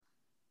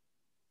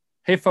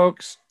Hey,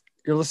 folks,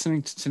 you're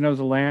listening to Know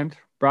the Land,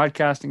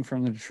 broadcasting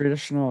from the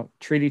traditional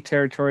treaty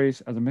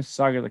territories of the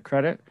Mississauga of the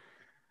Credit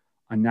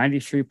on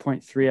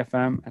 93.3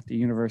 FM at the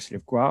University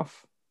of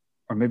Guelph.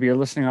 Or maybe you're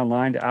listening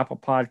online to Apple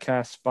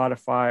Podcasts,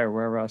 Spotify, or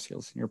wherever else you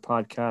listen to your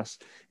podcasts.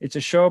 It's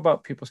a show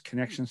about people's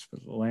connections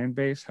with the land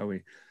base, how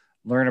we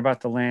learn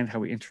about the land, how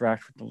we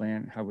interact with the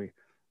land, how we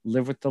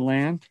live with the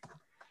land.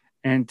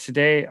 And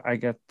today I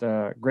get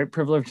the great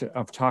privilege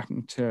of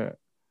talking to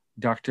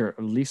Dr.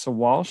 Lisa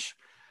Walsh.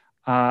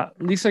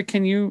 Lisa,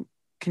 can you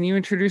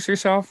introduce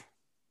yourself?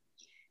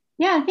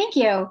 Yeah, thank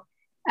you.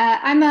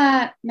 I'm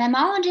a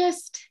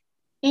mammologist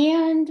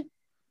and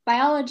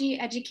biology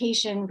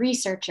education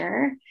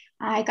researcher.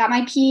 I got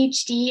my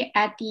PhD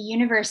at the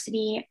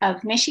University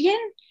of Michigan,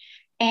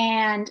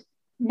 and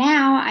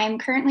now I'm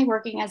currently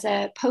working as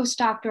a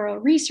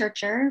postdoctoral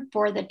researcher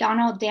for the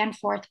Donald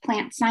Danforth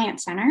Plant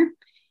Science Center.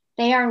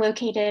 They are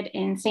located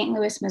in St.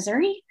 Louis,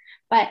 Missouri,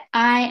 but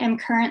I am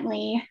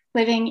currently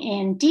living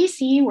in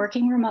DC,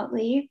 working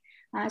remotely.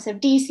 So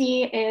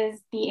DC is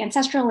the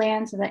ancestral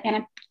lands of the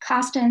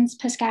Anacostans,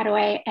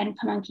 Piscataway, and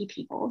Pamunkey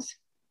peoples.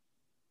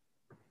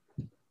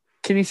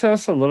 Can you tell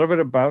us a little bit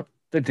about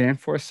the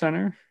Danforth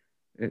Center?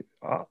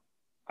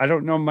 I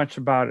don't know much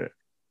about it.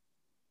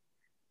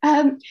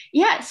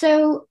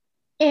 So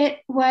it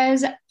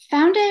was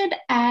founded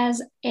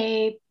as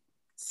a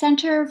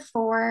center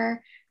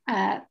for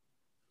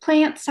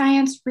plant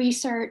science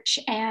research,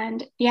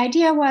 and the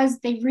idea was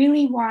they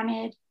really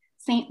wanted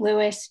St.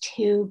 Louis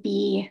to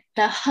be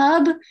the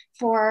hub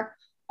for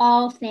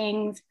all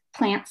things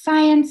plant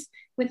science,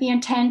 with the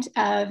intent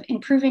of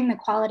improving the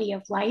quality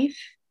of life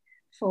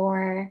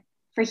for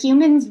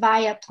humans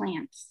via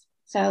plants.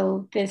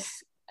 So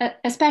this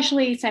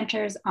especially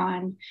centers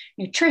on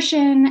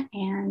nutrition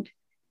and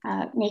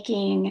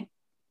making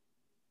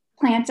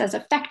plants as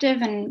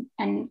effective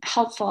and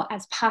helpful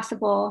as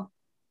possible.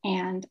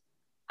 And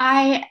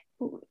I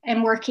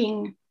am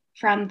working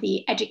from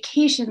the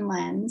education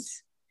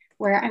lens,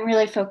 where I'm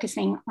really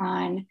focusing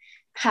on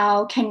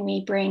how can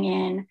we bring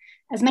in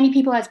as many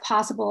people as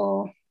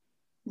possible,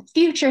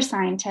 future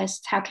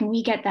scientists, how can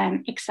we get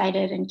them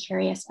excited and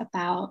curious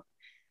about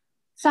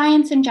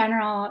science in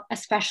general,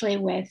 especially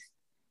with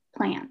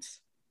plants.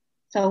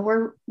 So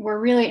we're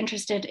really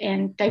interested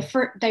in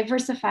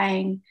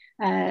diversifying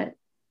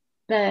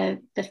the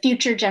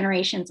future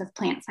generations of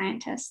plant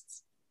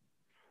scientists.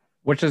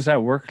 What does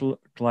that work look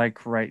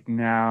like right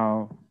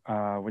now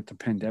with the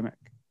pandemic?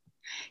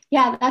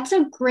 Yeah, that's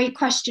a great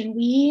question.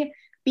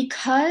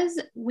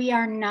 Because we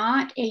are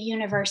not a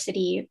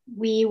university,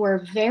 we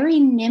were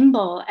very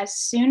nimble. As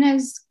soon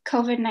as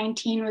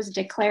COVID-19 was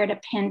declared a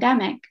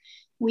pandemic,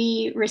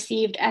 we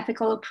received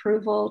ethical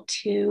approval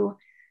to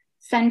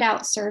send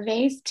out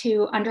surveys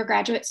to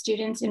undergraduate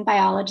students in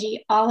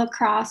biology all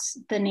across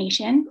the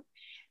nation,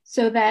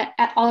 so that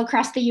all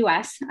across the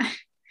US,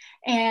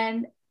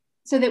 and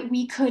so that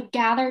we could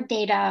gather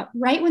data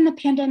right when the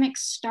pandemic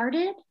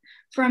started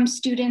from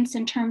students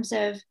in terms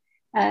of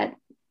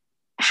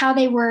how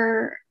they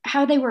were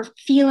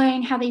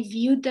feeling, how they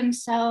viewed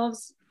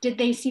themselves. Did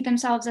they see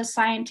themselves as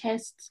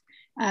scientists?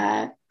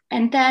 And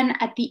then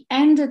at the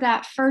end of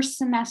that first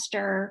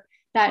semester,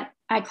 that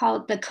I call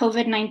it the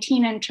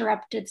COVID-19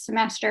 interrupted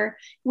semester,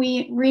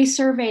 we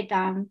resurveyed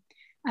them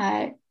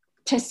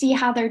to see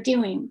how they're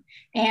doing.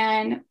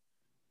 And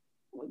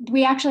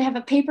we actually have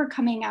a paper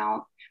coming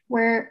out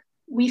where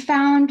we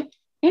found,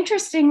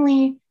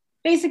 interestingly,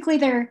 basically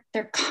their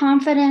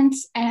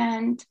confidence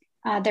and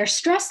their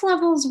stress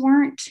levels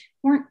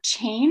weren't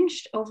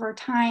changed over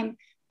time,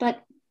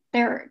 but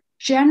their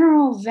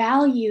general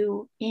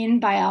value in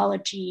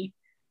biology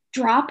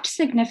dropped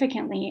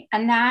significantly.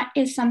 And that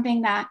is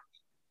something that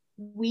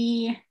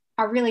we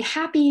are really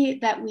happy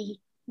that we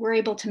were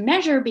able to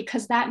measure,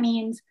 because that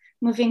means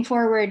moving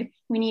forward,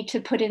 we need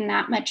to put in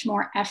that much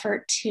more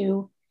effort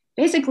to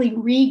basically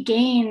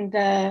regain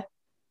the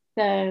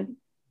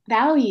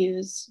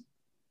values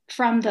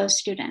from those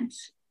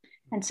students.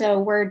 And so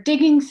we're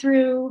digging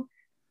through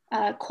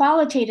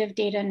qualitative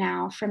data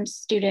now from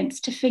students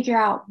to figure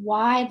out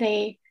why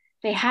they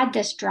had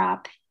this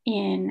drop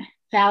in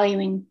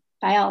valuing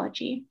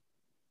biology.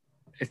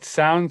 It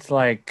sounds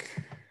like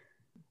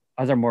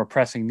other more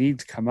pressing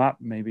needs come up,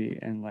 maybe,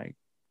 and like,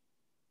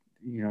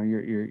 you know,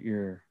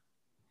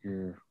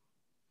 your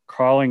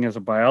calling as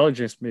a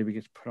biologist maybe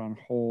gets put on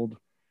hold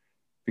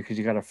because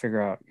you got to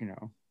figure out, you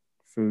know,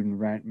 food and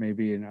rent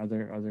maybe and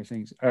other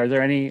things. Are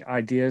there any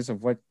ideas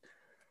of what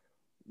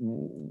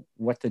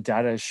the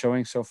data is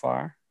showing so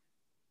far?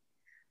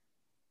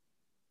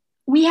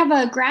 We have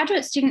a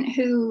graduate student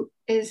who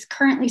is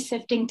currently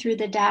sifting through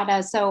the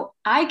data, so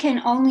I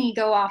can only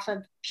go off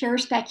of pure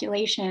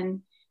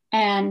speculation.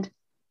 And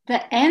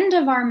the end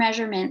of our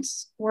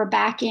measurements were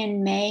back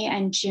in May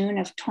and June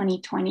of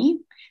 2020.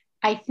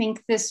 I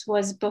think this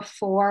was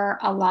before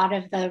a lot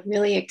of the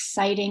really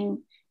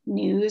exciting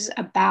news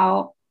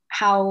about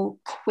how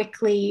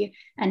quickly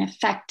and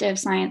effective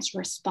science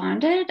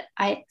responded.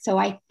 So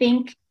I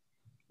think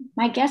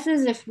my guess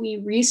is if we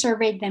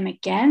resurveyed them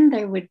again,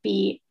 there would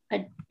be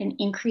an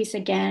increase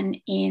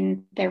again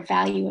in their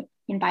value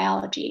in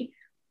biology.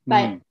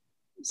 But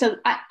so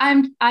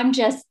I'm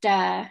just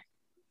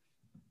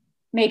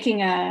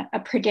making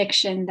a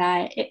prediction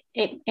that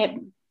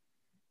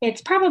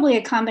it's probably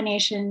a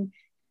combination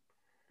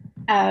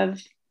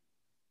of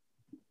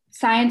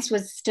science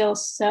was still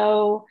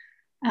so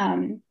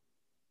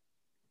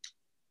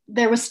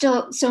there was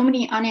still so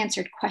many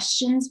unanswered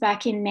questions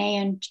back in May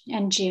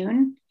and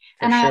June.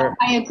 And sure.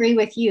 I agree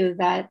with you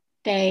that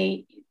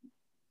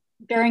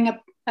during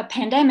a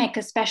pandemic,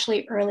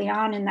 especially early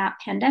on in that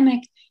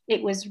pandemic,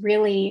 it was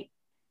really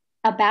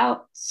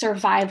about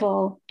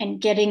survival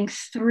and getting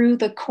through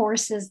the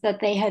courses that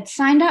they had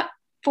signed up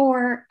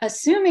for,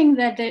 assuming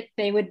that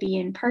they would be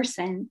in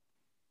person.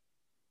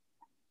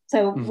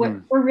 So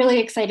we're really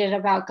excited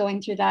about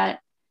going through that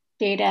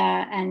data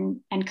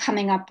and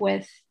coming up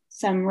with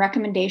some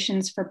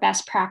recommendations for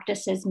best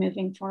practices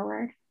moving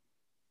forward.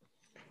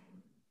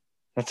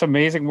 That's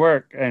amazing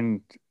work,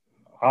 and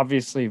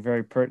obviously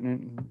very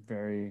pertinent and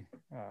very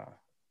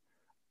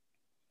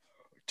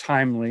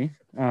timely.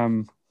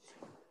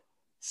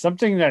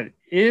 Something that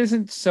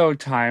isn't so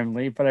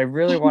timely, but I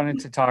really wanted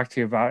to talk to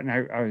you about, and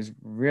I was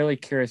really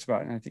curious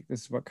about, and I think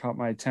this is what caught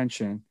my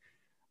attention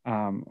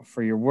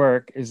for your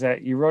work, is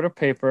that you wrote a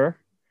paper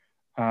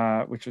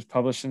which was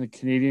published in the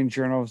Canadian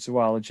Journal of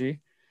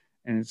Zoology,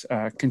 and it's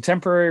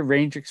Contemporary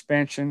Range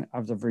Expansion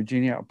of the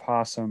Virginia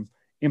Opossum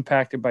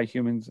Impacted by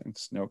Humans and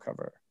Snow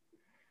Cover.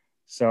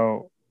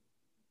 So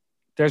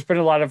there's been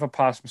a lot of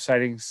opossum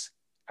sightings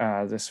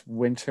this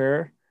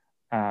winter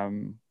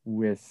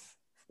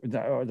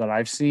that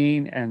I've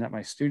seen and that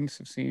my students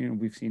have seen and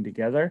we've seen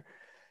together.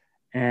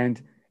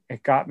 And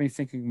it got me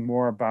thinking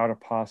more about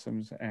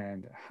opossums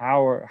and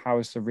how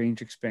is the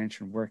range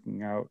expansion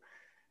working out.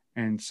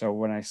 And so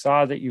when I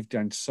saw that you've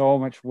done so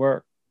much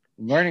work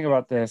learning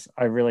about this,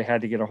 I really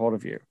had to get a hold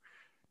of you.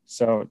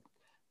 So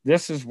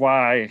this is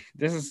why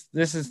this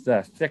is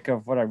the thick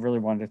of what I really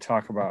wanted to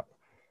talk about.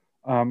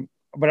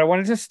 But I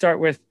wanted to start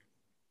with,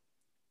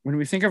 when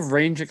we think of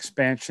range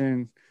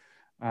expansion,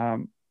 I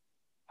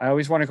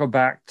always want to go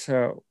back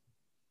to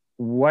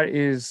what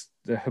is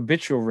the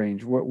habitual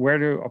range? Where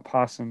do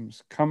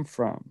opossums come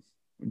from?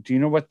 Do you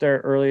know what their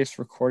earliest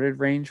recorded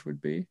range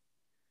would be?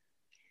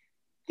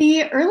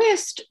 The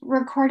earliest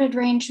recorded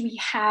range we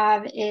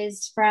have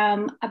is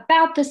from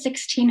about the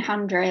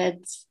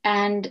 1600s,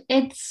 and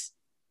it's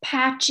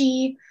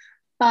patchy,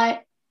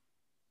 but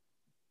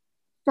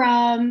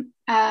from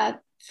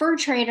fur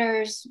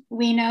traders,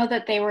 we know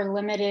that they were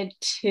limited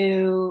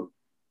to,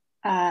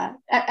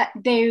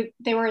 they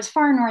were as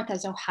far north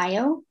as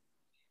Ohio.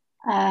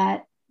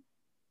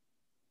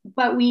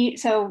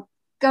 So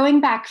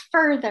going back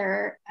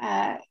further,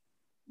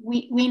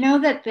 we know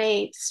that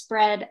they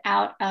spread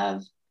out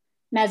of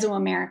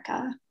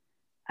Mesoamerica.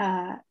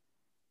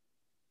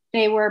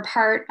 They were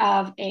part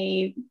of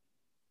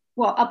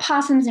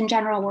opossums in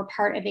general were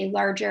part of a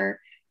larger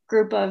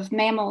group of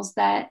mammals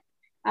that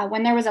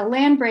when there was a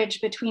land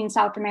bridge between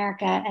South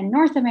America and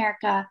North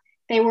America,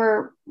 they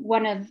were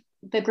one of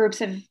the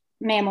groups of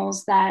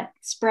mammals that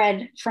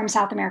spread from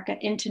South America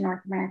into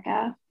North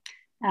America.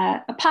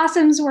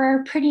 Opossums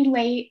were pretty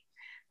late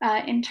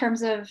in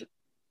terms of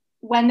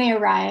when they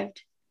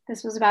arrived.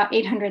 This was about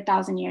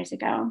 800,000 years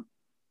ago.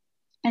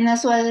 And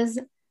this was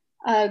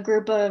a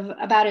group of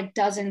about a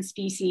dozen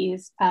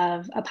species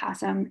of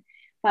opossum,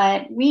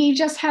 but we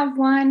just have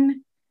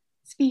one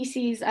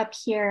species up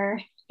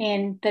here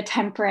in the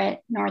temperate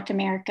North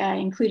America,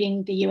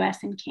 including the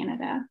US and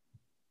Canada.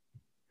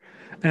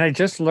 And I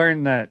just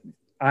learned that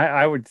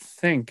I would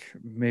think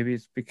maybe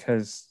it's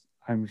because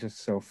I'm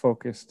just so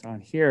focused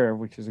on here,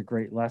 which is a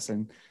great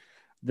lesson,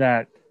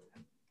 that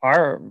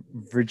our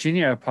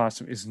Virginia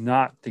opossum is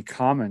not the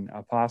common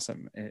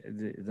opossum.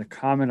 The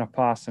common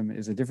opossum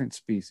is a different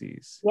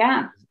species.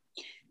 Yeah.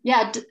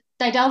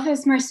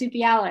 Didelphis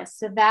marsupialis.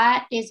 So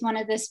that is one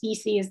of the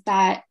species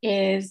that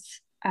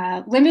is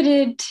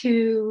limited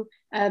to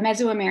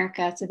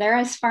Mesoamerica. So they're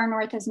as far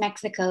north as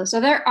Mexico. So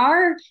there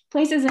are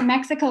places in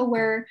Mexico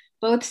where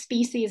both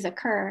species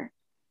occur.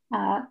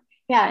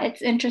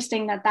 It's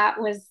interesting that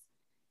was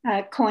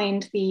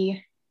coined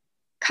the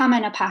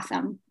common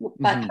opossum.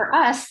 But for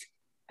us,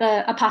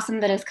 the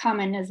opossum that is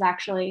common is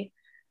actually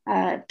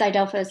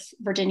Didelphis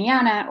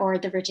virginiana, or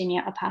the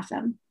Virginia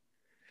opossum.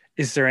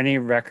 Is there any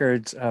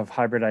records of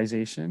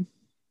hybridization?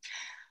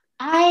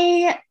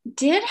 I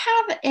did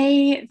have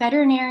a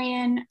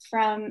veterinarian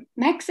from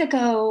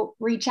Mexico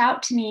reach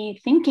out to me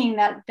thinking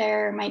that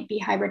there might be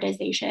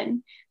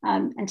hybridization.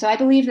 And so I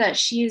believe that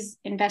she's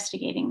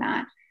investigating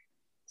that.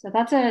 So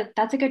that's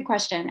a good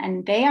question.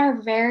 And they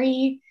are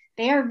very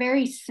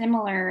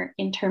similar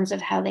in terms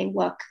of how they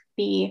look.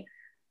 The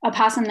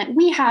opossum that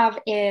we have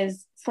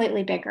is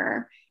slightly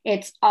bigger.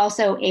 It's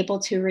also able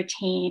to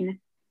retain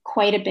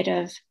quite a bit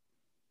of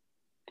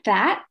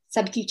fat,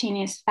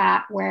 subcutaneous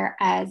fat,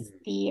 whereas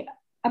the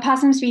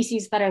opossum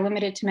species that are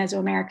limited to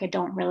Mesoamerica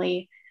don't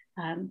really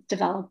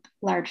develop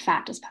large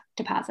fat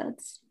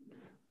deposits.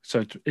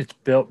 So it's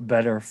built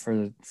better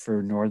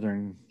for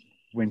northern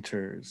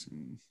winters.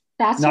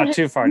 That's what Not it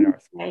too far seems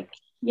north. like.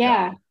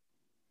 Yeah. Yeah.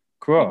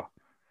 Cool.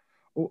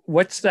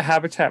 What's the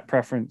habitat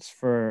preference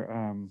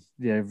for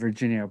the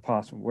Virginia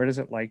opossum? Where does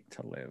it like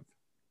to live?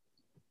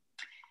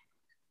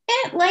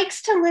 It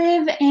likes to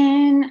live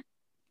in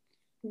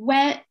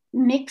wet,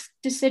 mixed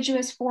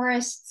deciduous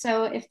forests.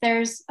 So if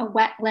there's a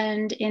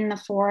wetland in the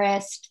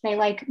forest, they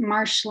like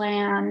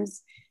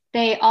marshlands.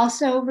 They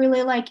also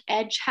really like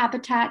edge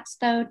habitats,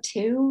 though,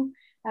 too.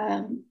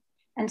 And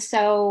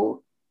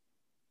so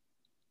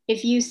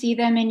if you see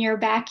them in your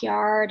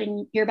backyard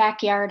and your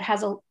backyard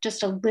has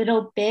just a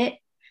little bit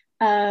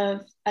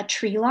of a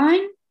tree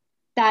line,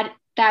 that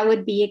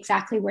would be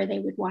exactly where they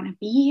would want to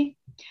be.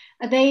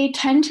 They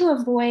tend to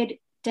avoid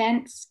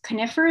dense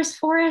coniferous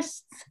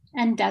forests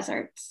and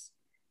deserts,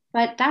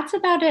 but that's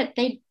about it.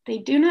 They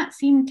do not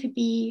seem to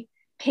be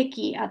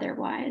picky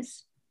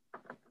otherwise.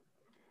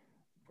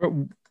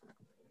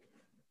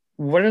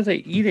 What are they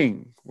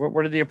eating?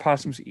 What are the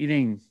opossums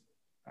eating?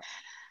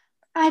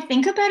 I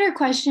think a better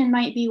question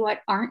might be,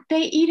 what aren't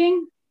they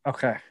eating?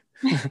 Okay.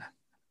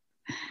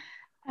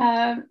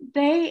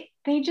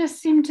 They just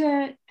seem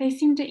to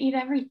eat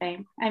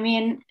everything. I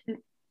mean,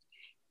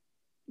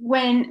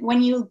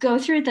 when you go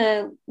through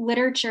the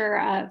literature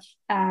of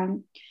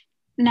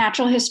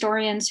natural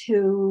historians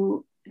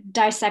who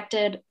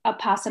dissected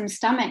opossum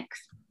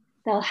stomachs,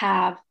 they'll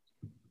have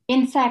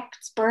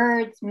insects,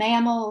 birds,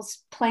 mammals,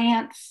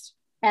 plants,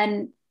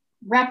 and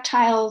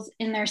reptiles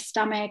in their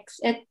stomachs.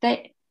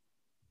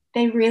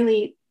 They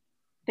really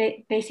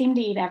they seem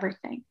to eat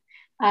everything.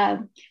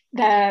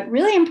 The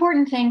really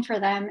important thing for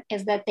them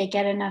is that they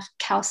get enough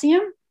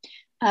calcium.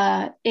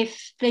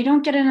 If they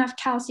don't get enough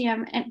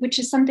calcium, which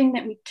is something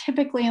that we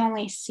typically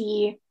only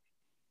see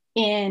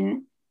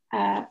in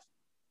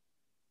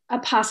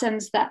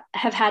opossums that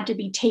have had to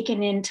be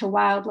taken into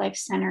wildlife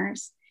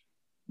centers,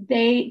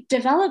 they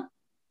develop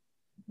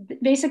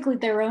basically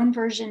their own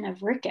version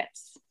of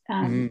rickets.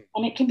 And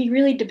it can be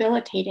really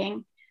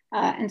debilitating.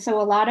 And so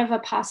a lot of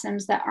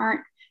opossums that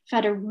aren't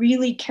fed a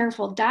really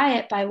careful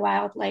diet by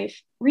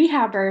wildlife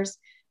rehabbers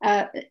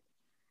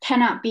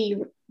cannot be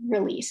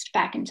released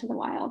back into the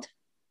wild.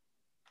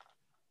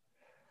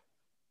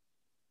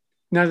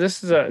 Now,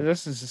 this is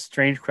a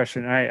strange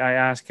question. I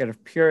ask out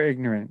of pure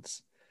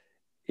ignorance.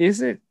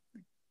 Is it,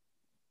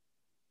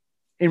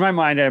 in my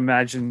mind, I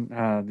imagine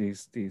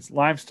these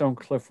limestone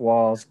cliff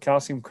walls,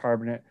 calcium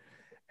carbonate,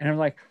 and I'm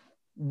like,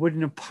 would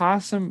an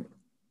opossum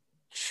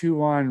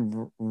chew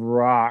on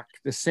rock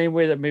the same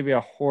way that maybe a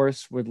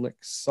horse would lick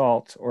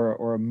salt,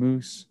 or a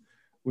moose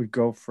would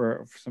go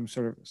for some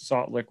sort of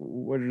salt lick?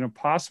 Would an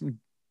opossum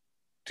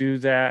do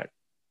that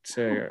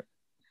to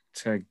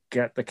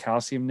get the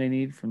calcium they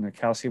need from the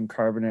calcium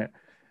carbonate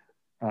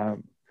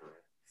from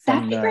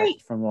the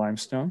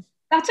limestone?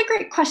 That's a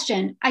great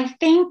question. I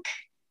think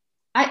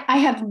I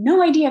have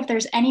no idea if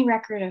there's any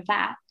record of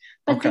that,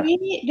 but Okay.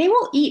 they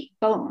will eat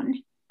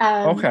bone.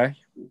 Okay.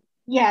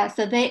 Yeah,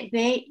 so they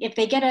if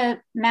they get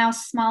a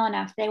mouse small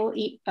enough, they will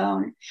eat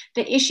bone.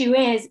 The issue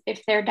is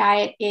if their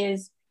diet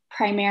is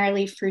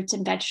primarily fruits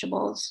and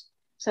vegetables.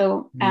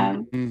 So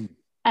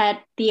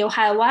at the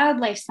Ohio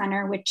Wildlife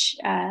Center, which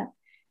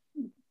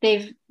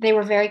they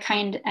were very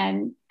kind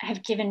and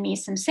have given me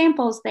some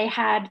samples, they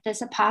had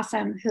this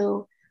opossum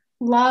who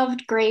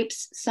loved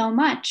grapes so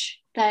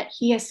much that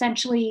he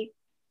essentially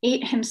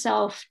ate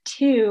himself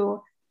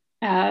to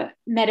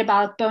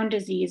metabolic bone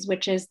disease,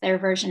 which is their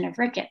version of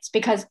rickets,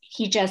 because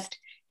he just,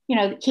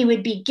 he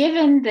would be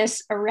given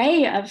this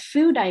array of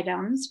food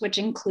items, which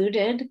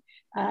included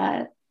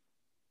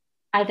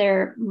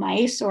either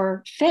mice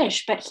or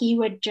fish, but he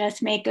would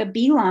just make a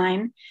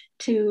beeline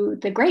to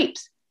the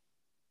grapes.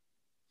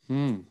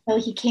 So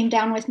he came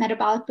down with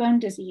metabolic bone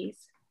disease.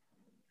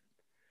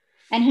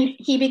 And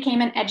he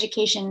became an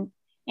education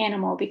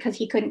animal because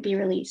he couldn't be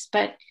released.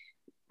 But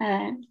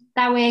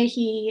that way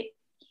he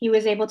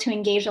was able to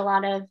engage a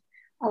lot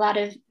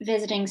of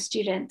visiting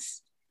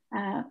students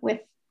with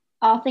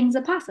all things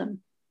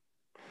opossum.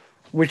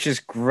 Which is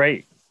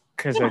great,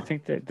 because I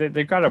think that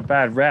they've got a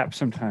bad rap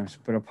sometimes,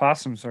 but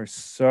opossums are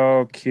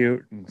so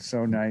cute and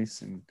so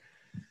nice. And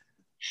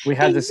we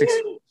had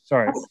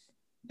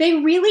they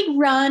really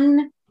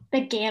run the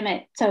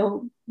gamut.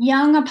 So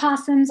young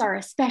opossums are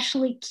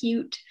especially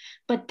cute,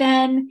 but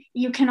then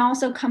you can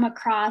also come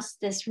across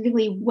this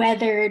really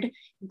weathered,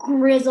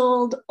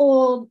 grizzled,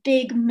 old,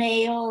 big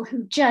male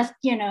who just,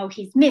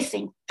 he's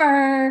missing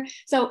fur.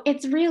 So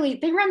it's really,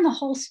 they run the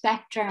whole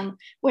spectrum,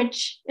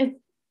 which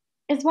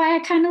is why I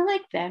kind of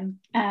like them.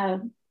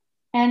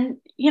 And,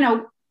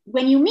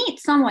 when you meet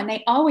someone,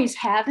 they always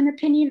have an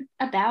opinion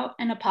about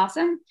an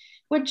opossum,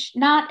 which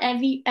not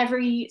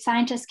every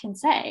scientist can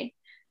say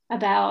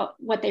about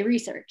what they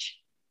research.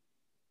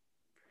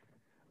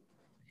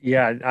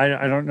 Yeah,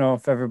 I don't know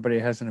if everybody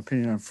has an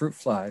opinion on fruit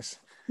flies.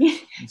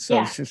 So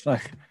yeah. It's just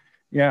like,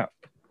 yeah.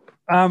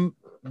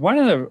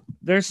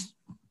 There's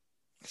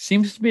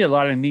seems to be a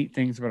lot of neat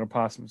things about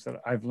opossums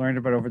that I've learned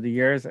about over the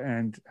years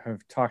and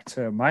have talked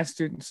to my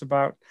students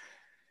about.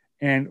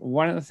 And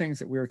one of the things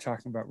that we were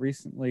talking about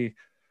recently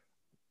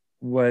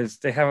was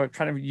they have a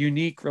kind of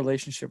unique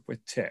relationship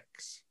with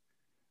ticks.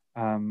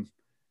 Um,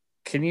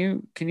 can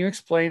you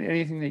explain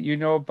anything that you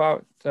know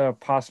about the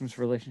opossum's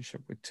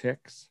relationship with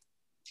ticks?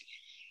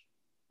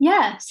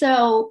 Yeah.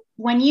 So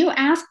when you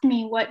asked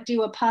me what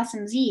do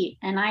opossums eat,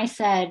 and I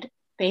said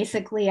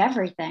basically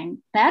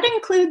everything, that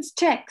includes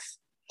ticks.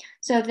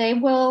 So they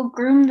will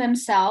groom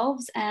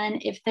themselves,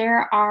 and if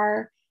there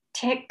are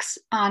ticks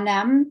on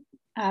them,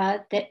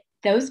 that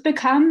those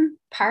become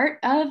part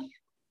of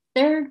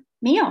their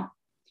meal.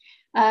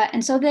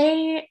 And so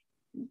they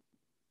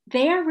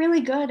are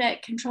really good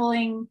at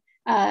controlling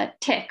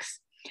ticks.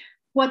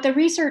 What the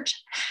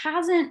research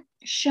hasn't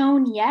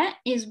shown yet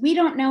is we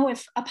don't know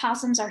if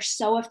opossums are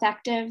so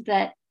effective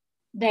that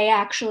they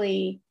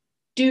actually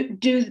do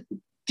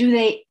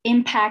they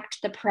impact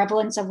the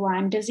prevalence of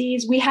Lyme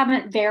disease. We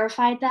haven't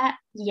verified that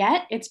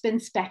yet. It's been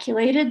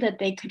speculated that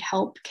they could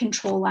help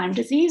control Lyme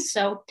disease.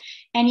 So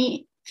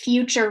any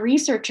future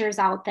researchers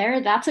out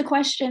there, that's a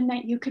question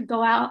that you could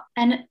go out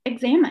and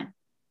examine.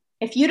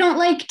 If you don't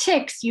like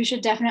ticks, you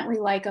should definitely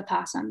like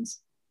opossums.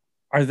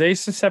 Are they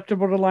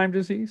susceptible to Lyme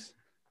disease?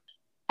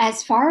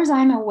 As far as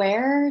I'm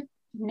aware,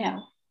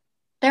 no.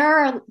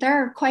 There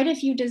are quite a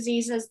few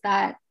diseases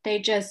that they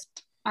just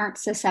aren't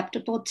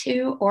susceptible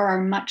to or are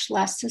much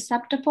less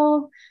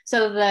susceptible.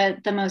 So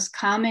the most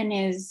common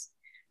is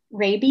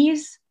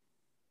rabies.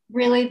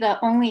 Really, the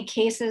only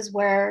cases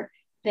where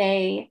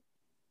they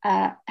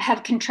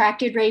have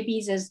contracted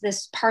rabies is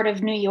this part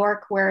of New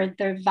York where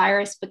the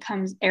virus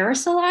becomes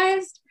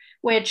aerosolized,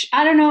 which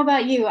I don't know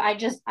about you. I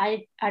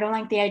don't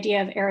like the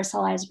idea of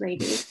aerosolized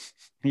rabies.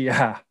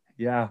 Yeah,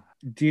 yeah.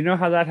 Do you know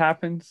how that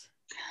happens?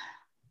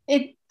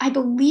 I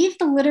believe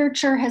the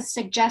literature has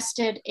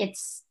suggested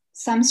it's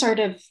some sort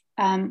of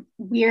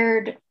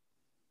weird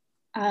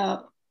uh,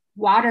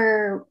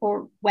 water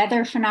or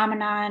weather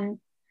phenomenon.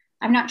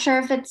 I'm not sure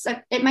if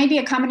it might be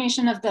a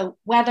combination of the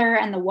weather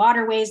and the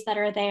waterways that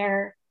are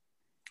there.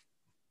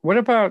 What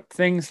about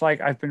things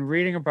like I've been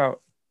reading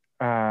about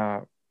uh,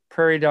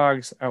 prairie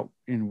dogs out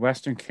in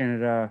Western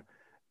Canada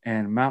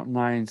and mountain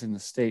lions in the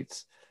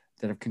States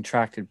that have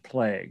contracted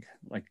plague,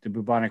 like the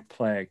bubonic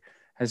plague.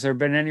 Has there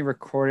been any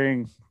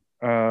recording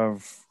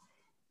of,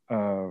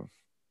 of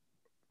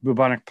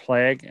bubonic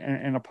plague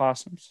in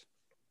opossums?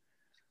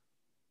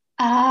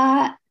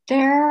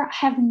 There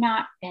have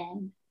not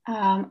been.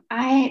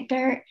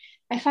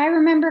 If I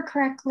remember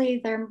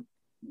correctly, there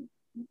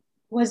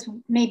was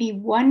maybe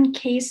one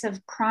case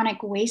of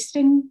chronic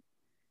wasting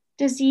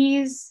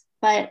disease,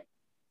 but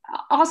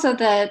also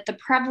the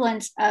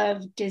prevalence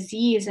of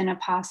disease in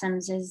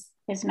opossums is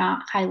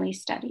not highly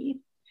studied.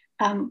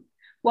 Um,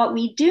 what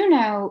we do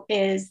know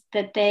is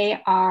that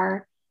they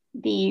are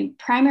the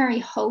primary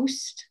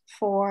host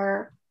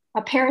for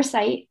a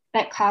parasite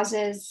that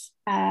causes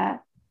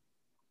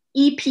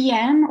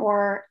EPM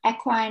or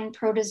equine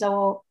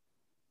protozoal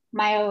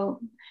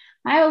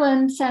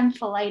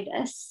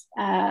myeloencephalitis,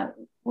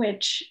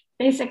 which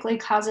basically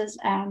causes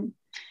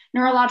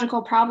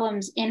neurological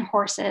problems in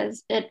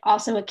horses. It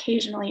also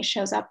occasionally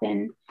shows up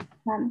in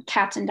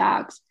cats and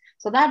dogs.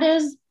 So that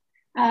is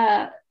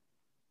uh,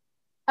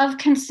 of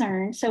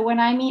concern. So when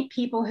I meet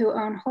people who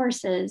own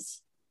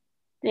horses,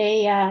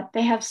 they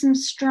have some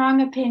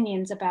strong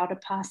opinions about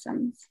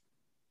opossums.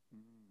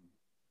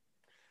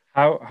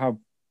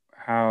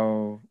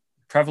 How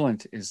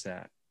prevalent is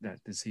that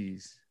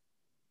disease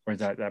or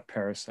that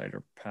parasite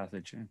or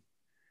pathogen?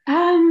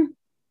 Um,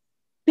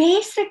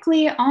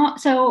 Basically,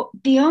 so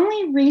the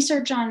only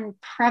research on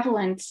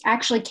prevalence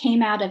actually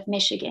came out of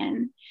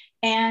Michigan,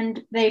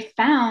 and they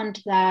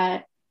found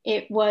that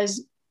it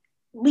was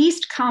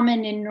least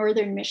common in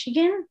northern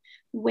Michigan,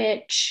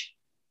 which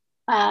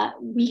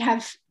we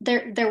have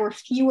there were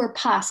fewer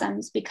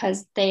possums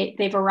because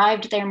they've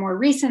arrived there more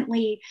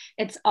recently.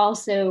 It's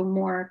also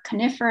more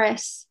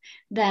coniferous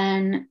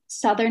than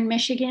southern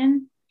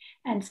Michigan,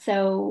 and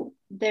so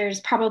there's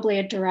probably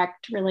a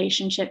direct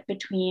relationship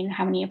between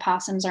how many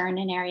opossums are in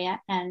an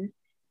area and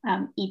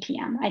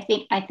EPM.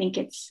 I think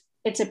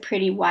it's a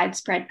pretty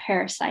widespread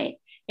parasite.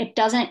 It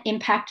doesn't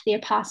impact the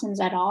opossums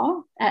at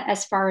all,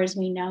 as far as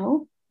we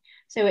know.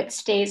 So it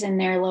stays in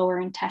their lower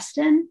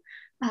intestine,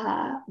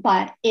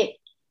 but it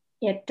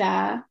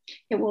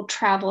will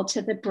travel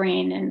to the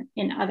brain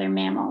in other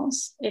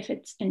mammals if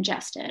it's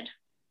ingested,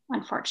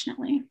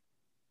 unfortunately.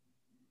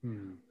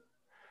 Hmm.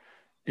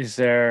 Is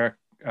there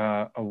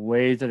a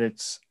way that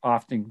it's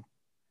often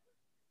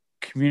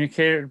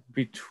communicated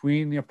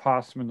between the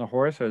opossum and the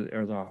horse?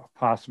 Are the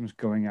opossums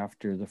going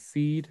after the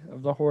feed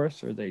of the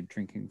horse? Or are they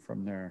drinking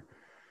from their?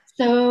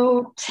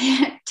 So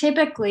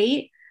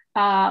typically,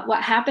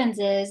 what happens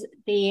is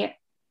the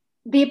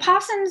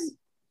opossums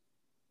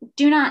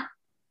do not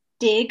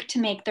dig to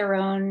make their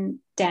own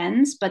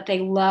dens, but they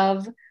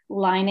love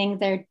lining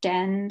their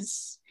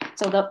dens.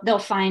 So they'll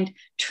find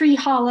tree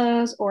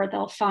hollows or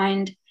they'll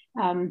find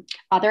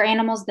other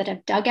animals that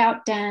have dug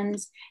out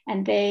dens,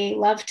 and they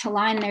love to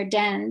line their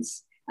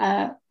dens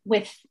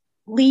with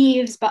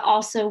leaves, but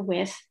also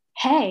with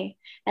hay.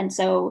 And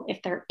so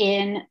if they're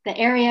in the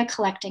area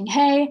collecting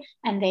hay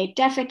and they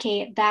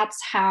defecate,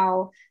 that's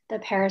how the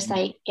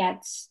parasite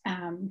gets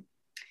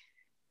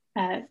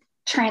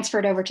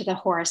transferred over to the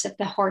horse. If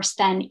the horse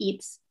then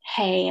eats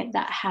hay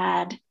that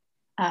had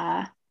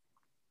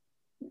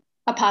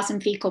opossum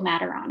fecal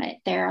matter on it,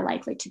 they're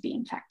likely to be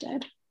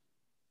infected.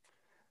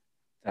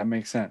 That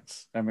makes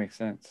sense. That makes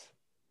sense.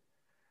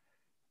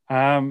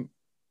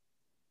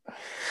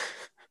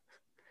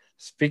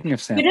 Speaking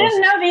of samples, you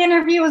didn't know the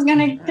interview was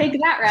going to take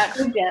that route,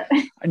 did you?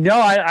 No,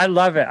 I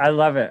love it. I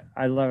love it.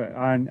 I love it.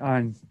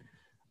 On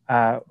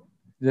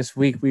this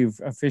week, we've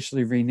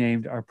officially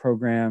renamed our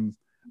program.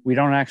 We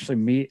don't actually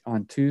meet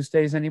on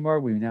Tuesdays anymore.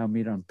 We now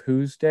meet on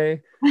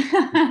Tuesday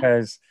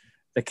because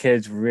the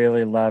kids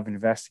really love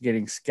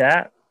investigating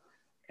scat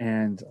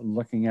and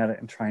looking at it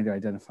and trying to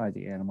identify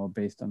the animal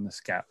based on the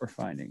scat we're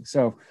finding.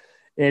 So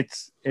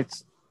it's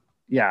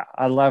yeah,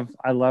 I love.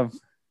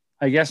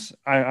 I guess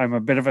I'm a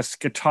bit of a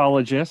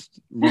scatologist,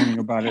 learning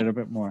about it a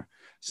bit more.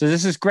 So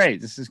this is great.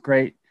 This is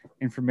great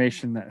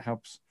information that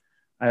helps.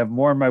 I have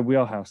more in my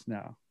wheelhouse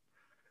now.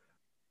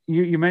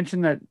 You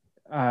mentioned that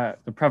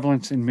the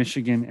prevalence in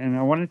Michigan, and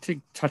I wanted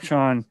to touch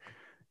on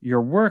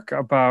your work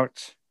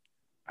about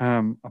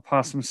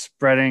opossums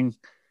spreading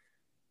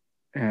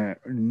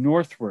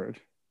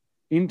northward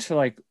into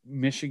like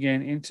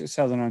Michigan, into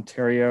Southern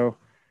Ontario.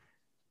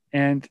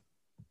 And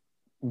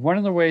one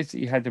of the ways that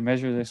you had to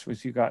measure this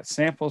was you got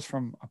samples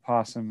from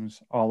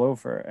opossums all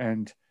over.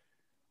 And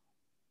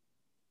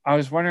I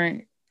was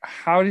wondering,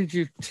 how did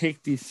you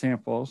take these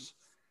samples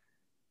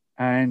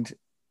and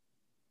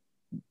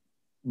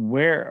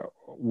where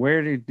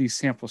did these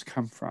samples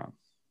come from?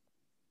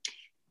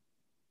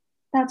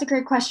 That's a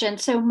great question.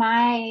 So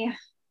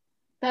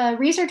the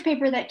research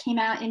paper that came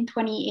out in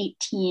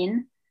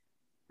 2018,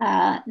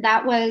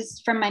 that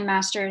was from my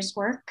master's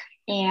work.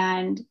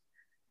 And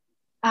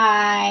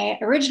I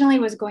originally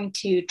was going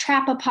to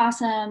trap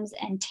opossums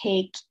and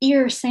take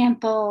ear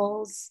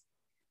samples.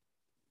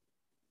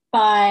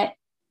 But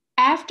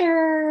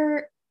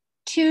after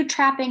 2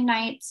 trapping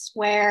nights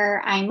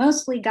where I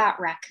mostly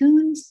got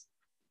raccoons,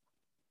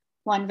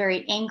 one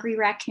very angry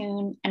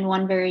raccoon and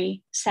one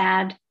very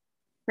sad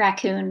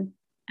raccoon,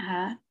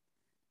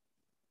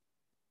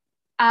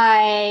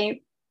 I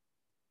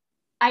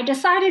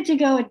decided to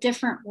go a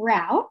different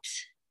route.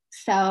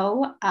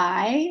 So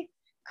I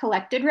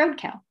collected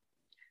roadkill.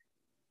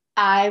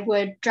 I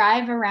would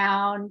drive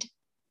around,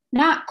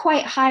 not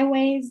quite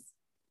highways,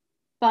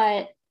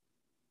 but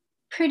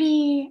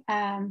pretty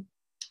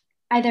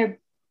either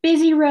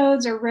busy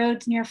roads or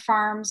roads near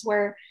farms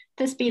where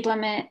the speed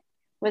limit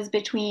was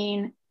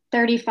between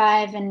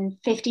 35 and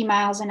 50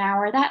 miles an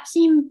hour. That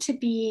seemed to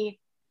be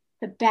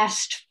the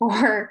best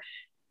for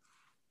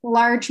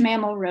large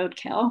mammal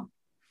roadkill.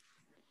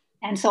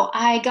 And so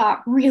I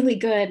got really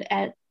good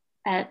at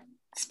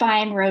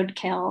spying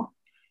roadkill.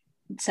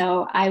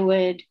 So I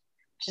would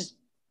just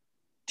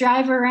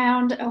drive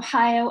around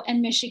Ohio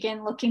and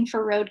Michigan looking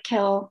for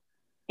roadkill.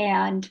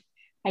 And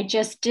I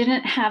just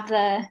didn't have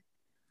the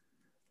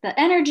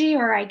energy,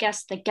 or I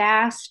guess the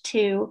gas,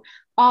 to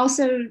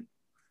also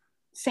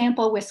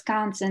sample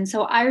Wisconsin.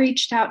 So I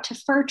reached out to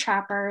fur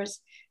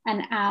trappers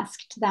and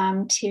asked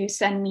them to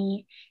send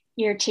me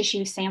ear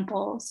tissue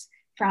samples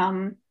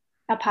from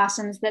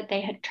opossums that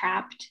they had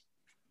trapped.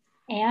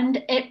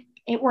 And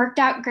it worked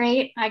out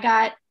great. I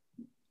got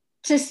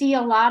to see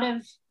a lot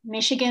of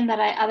Michigan that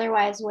I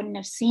otherwise wouldn't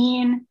have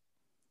seen.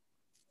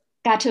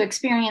 Got to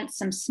experience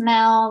some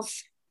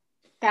smells,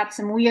 got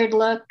some weird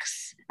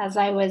looks as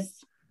I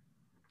was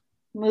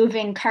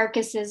moving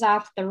carcasses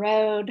off the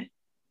road.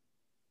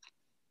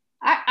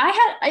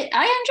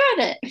 I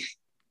enjoyed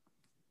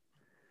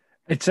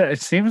it.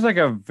 It seems like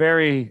a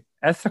very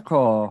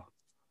ethical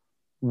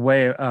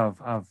way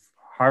of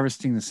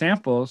harvesting the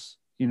samples.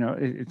 You know,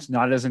 it's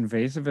not as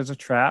invasive as a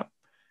trap.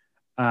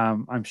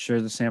 I'm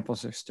sure the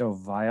samples are still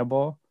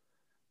viable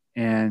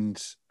and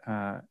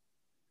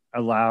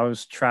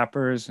allows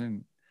trappers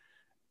and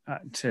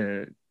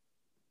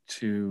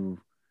to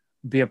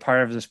be a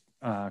part of this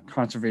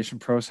conservation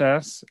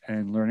process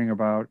and learning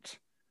about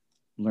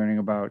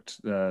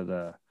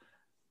the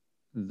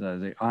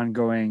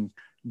ongoing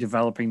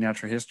developing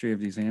natural history of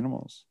these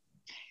animals.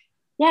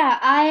 Yeah,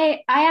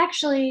 I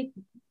actually,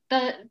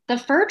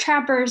 the fur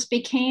trappers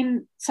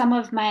became some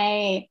of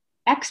my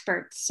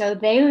experts. So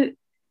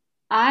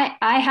I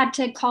had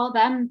to call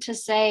them to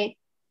say,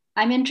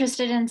 I'm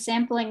interested in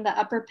sampling the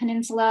Upper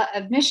Peninsula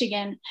of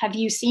Michigan. Have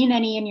you seen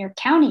any in your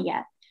county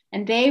yet?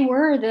 And they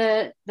were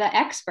the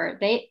expert.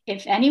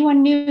 If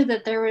anyone knew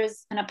that there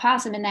was an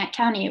opossum in that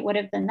county, it would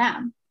have been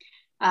them.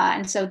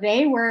 And so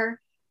they were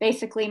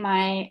basically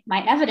my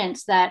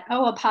evidence that,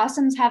 oh,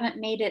 opossums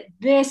haven't made it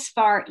this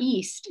far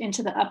east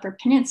into the Upper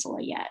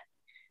Peninsula yet.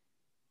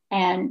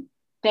 And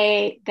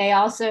they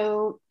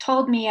also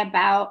told me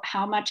about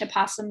how much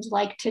opossums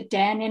like to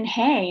den in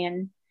hay,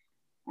 and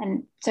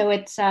so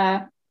it's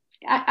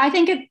I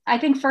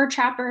think fur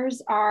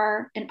trappers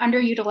are an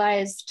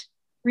underutilized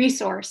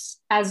resource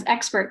as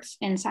experts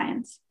in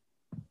science.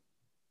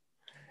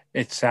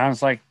 It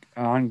sounds like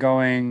an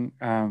ongoing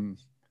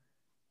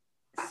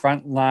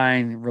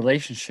frontline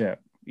relationship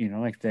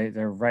like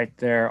they're right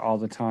there all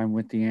the time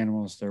with the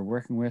animals they're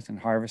working with and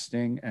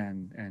harvesting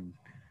and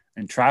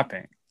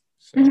trapping.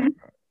 So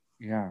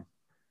yeah.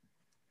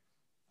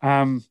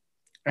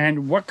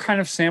 And what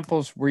kind of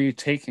samples were you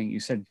taking? You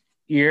said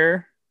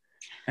ear,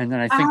 and then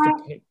I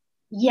think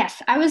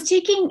Yes, I was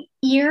taking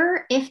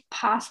ear if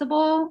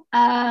possible.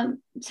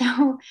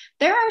 So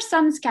there are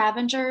some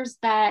scavengers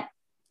that,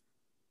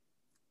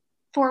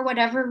 for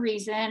whatever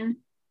reason,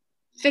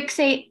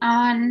 fixate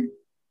on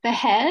the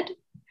head.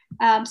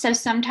 So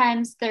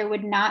sometimes there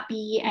would not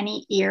be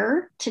any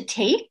ear to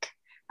take.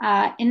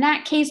 In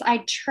that case,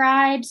 I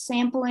tried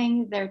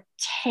sampling their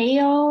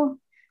tail.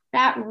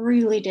 That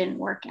really didn't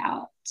work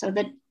out. So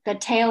the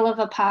tail of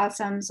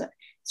opossums,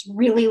 it's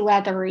really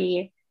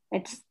leathery.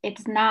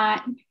 It's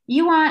not,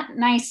 you want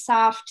nice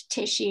soft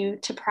tissue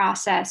to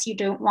process. You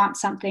don't want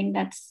something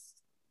that's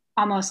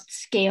almost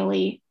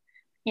scaly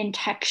in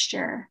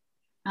texture.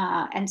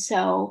 And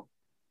so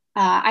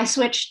I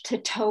switched to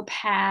toe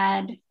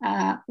pad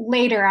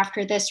later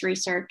after this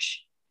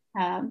research.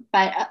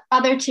 But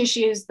other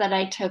tissues that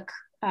I took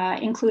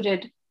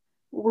included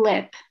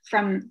lip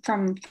from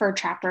fur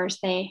trappers.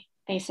 They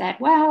said,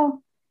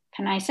 well,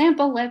 can I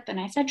sample lip? And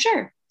I said,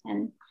 sure.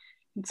 And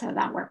so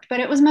that worked. But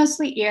it was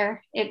mostly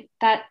ear.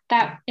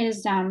 That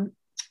is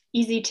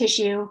easy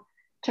tissue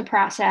to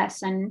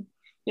process, and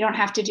you don't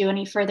have to do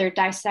any further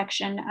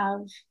dissection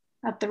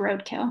of the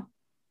roadkill.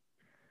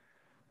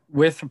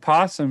 With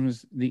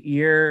opossums, the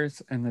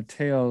ears and the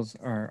tails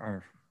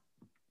are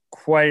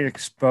quite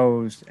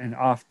exposed and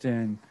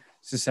often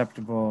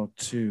susceptible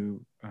to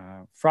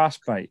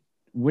frostbite.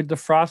 Would the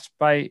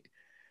frostbite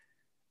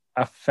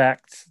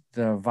affect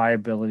the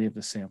viability of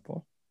the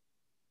sample?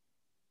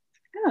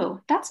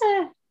 Oh,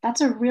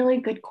 that's a really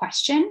good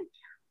question.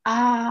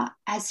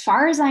 As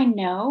far as I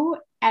know,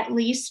 at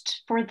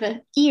least for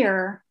the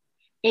ear,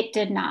 it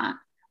did not.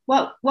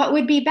 What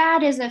would be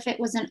bad is if it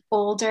was an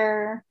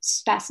older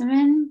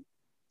specimen.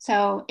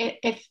 So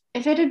if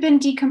it had been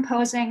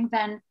decomposing,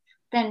 then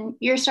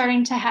you're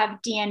starting to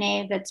have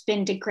DNA that's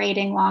been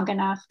degrading long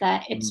enough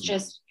that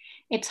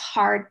it's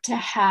hard to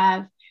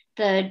have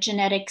the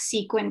genetic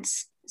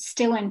sequence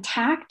still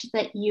intact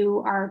that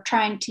you are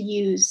trying to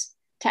use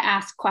to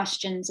ask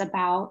questions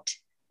about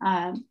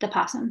the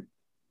possum.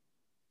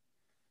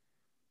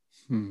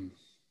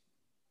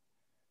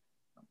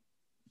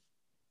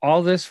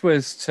 All this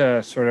was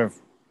to sort of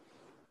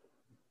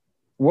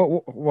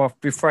well,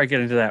 before I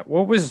get into that,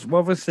 what was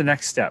the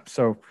next step?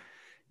 So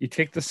you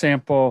take the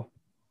sample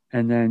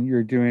and then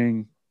you're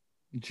doing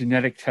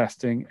genetic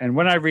testing. And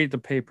when I read the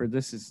paper,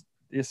 this is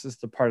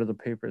the part of the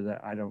paper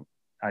that I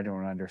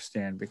don't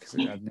understand because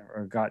I've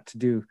never got to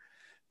do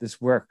this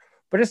work.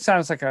 But it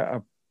sounds like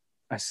a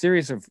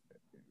series of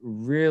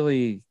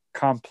really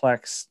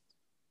complex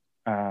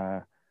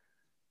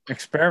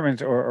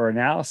experiments or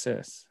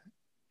analysis.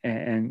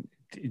 And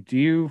do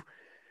you,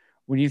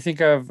 when you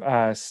think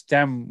of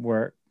STEM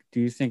work, do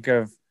you think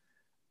of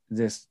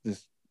this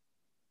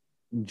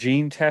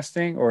gene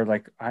testing, or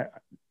like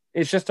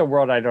it's just a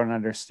world I don't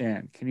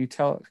understand? Can you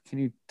tell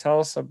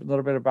us a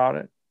little bit about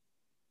it?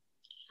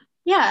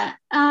 Yeah.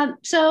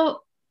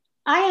 So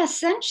I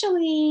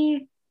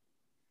essentially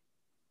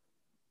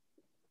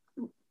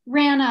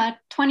ran a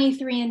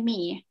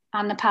 23andMe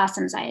on the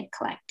possums I had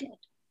collected.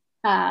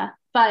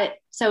 But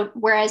so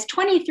whereas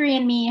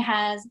 23andMe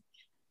has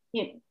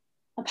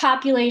a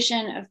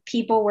population of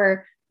people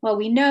where, well,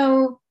 we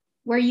know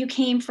where you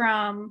came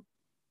from.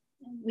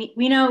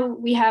 We know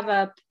we have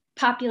a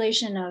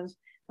population of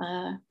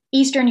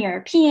Eastern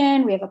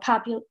European, we have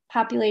a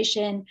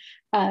population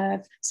of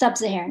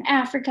Sub-Saharan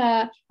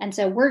Africa. And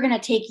so we're going to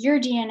take your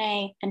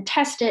DNA and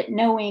test it,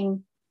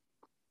 knowing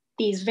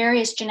these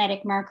various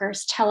genetic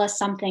markers tell us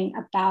something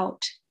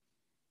about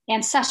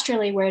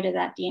ancestrally, where did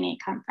that DNA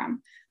come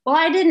from? Well,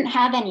 I didn't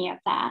have any of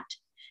that.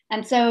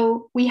 And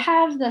so we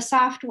have the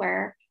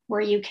software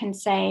where you can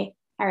say,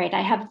 all right,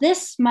 I have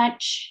this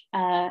much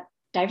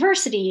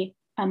diversity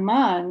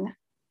among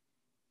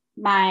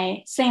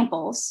my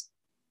samples.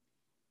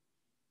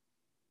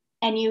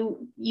 And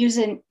you use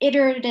an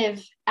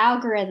iterative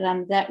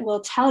algorithm that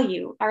will tell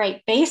you, all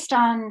right, based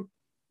on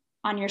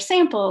your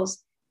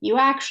samples, you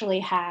actually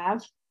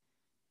have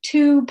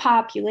two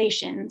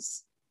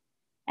populations.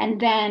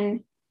 And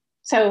then,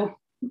 so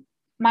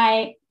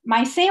my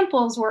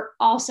samples were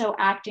also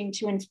acting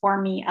to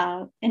inform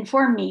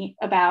me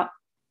about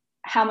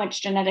how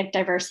much genetic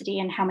diversity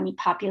and how many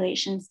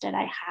populations did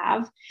I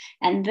have.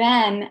 And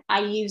then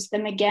I used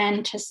them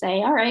again to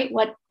say, all right,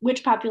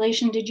 which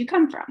population did you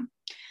come from?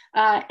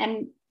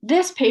 And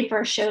this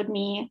paper showed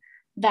me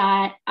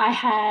that I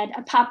had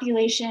a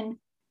population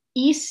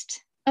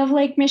east of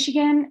Lake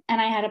Michigan and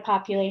I had a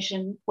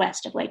population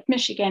west of Lake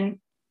Michigan,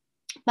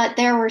 but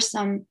there were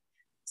some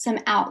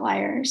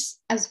outliers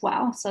as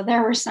well. So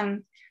there were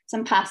some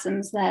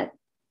possums that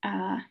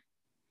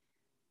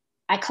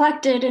I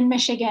collected in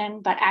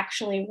Michigan, but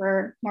actually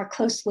were more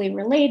closely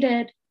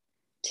related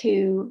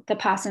to the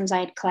possums I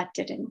had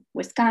collected in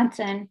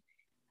Wisconsin.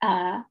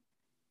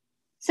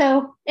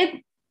 So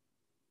it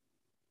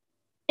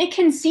It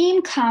can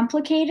seem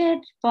complicated,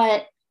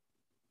 but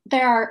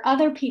there are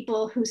other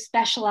people who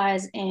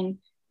specialize in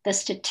the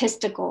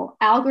statistical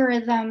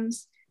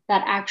algorithms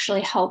that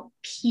actually help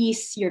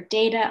piece your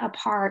data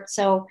apart.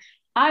 So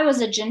I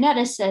was a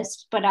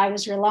geneticist, but I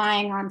was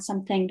relying on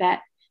something that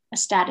a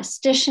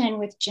statistician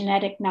with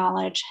genetic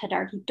knowledge had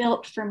already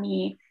built for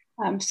me.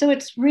 So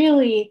it's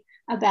really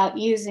about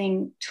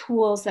using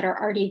tools that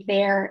are already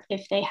there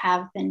if they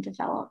have been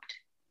developed.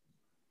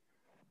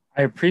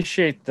 I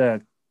appreciate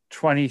the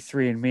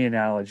 23andMe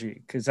analogy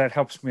because that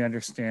helps me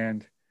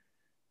understand.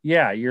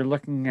 Yeah, you're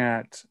looking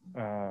at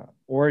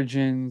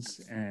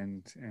origins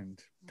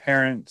and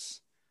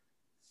parents,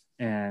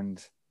 and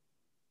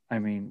I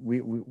mean, we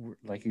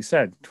like you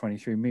said,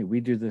 23andMe. We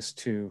do this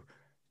to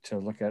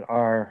look at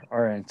our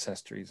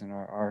ancestries and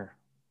our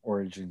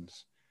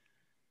origins.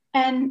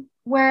 And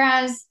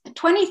whereas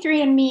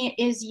 23andMe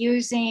is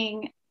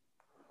using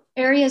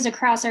areas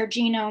across our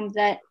genome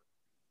that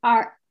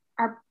are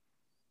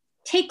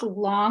take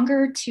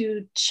longer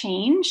to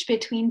change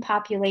between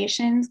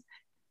populations,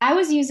 I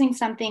was using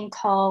something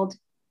called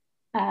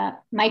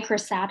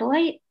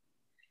microsatellite,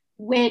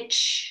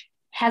 which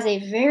has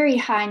a very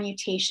high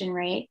mutation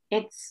rate.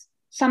 It's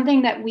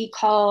something that we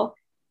call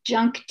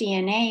junk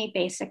DNA,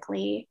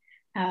 basically,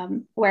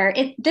 where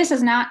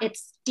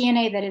it's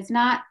DNA that is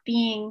not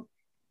being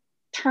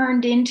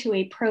turned into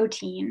a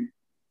protein,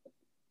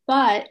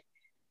 but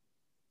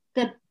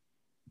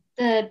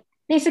the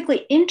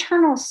basically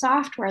internal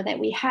software that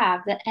we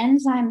have, the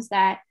enzymes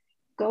that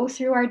go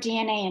through our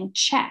DNA and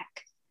check,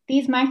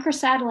 these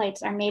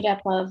microsatellites are made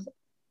up of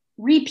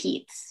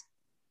repeats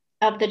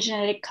of the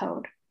genetic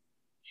code.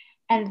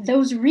 And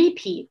those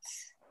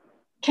repeats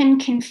can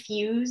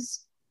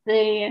confuse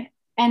the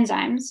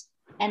enzymes.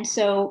 And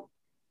so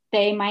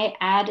they might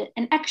add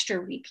an extra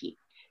repeat.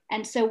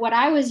 And so what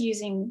I was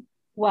using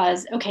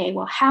was, okay,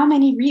 well, how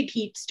many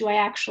repeats do I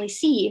actually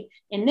see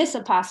in this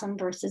opossum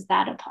versus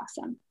that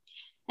opossum?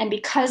 And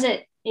because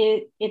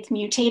it's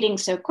mutating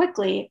so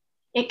quickly,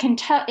 it can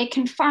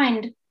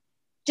find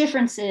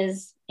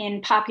differences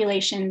in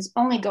populations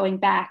only going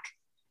back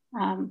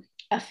a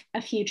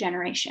few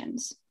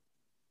generations.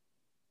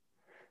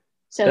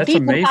 So That's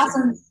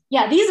amazing.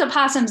 these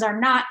opossums are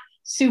not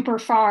super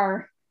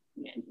far.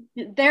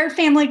 Their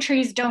family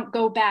trees don't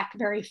go back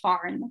very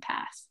far in the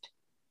past.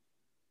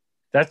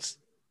 That's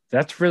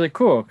really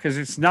cool because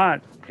it's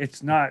a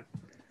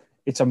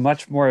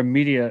much more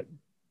immediate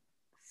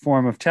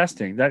form of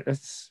testing.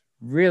 That's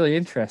really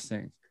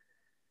interesting.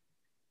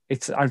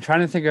 I'm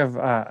trying to think of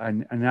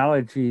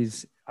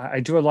analogies. I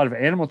do a lot of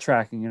animal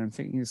tracking, and I'm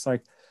thinking that's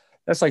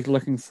like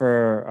looking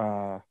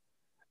for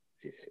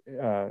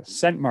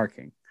scent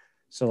marking.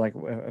 So like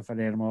if an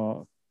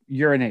animal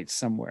urinates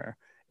somewhere,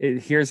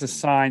 here's a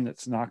sign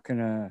that's not going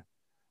to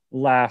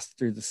last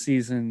through the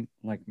season.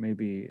 Like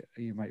maybe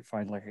you might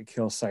find like a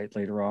kill site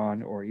later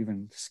on, or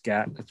even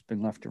scat that's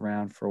been left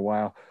around for a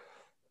while.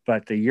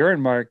 But the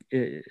urine mark,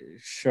 it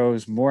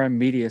shows more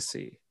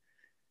immediacy,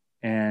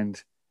 and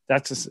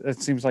it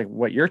seems like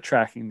what you're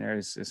tracking there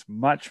is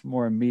much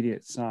more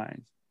immediate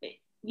sign.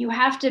 You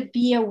have to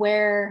be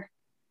aware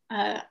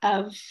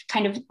of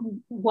kind of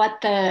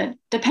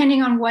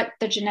depending on what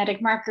the genetic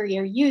marker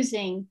you're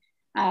using,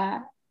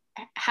 how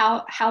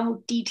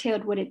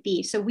detailed would it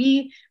be? So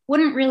we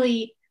wouldn't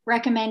really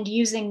recommend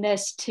using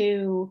this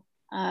to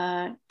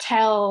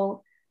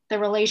tell the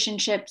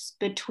relationships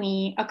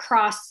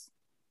across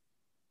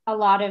a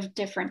lot of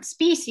different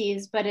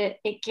species, but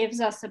it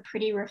gives us a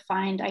pretty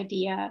refined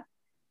idea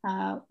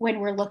when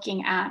we're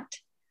looking at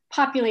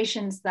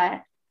populations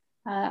that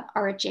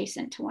are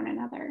adjacent to one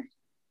another.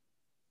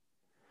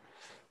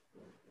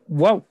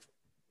 What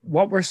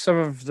were some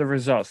of the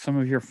results, some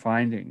of your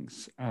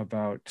findings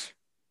about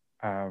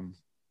the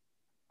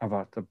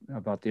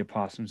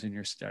opossums in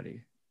your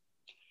study?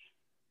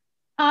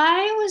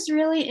 I was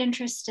really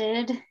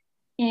interested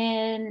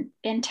in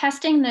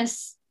testing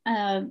this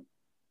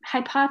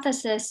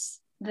hypothesis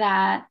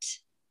that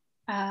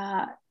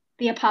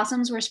the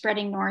opossums were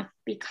spreading north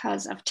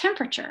because of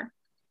temperature.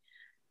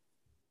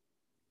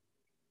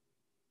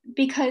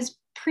 Because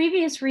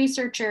previous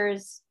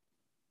researchers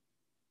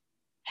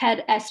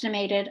had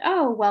estimated,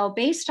 oh, well,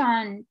 based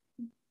on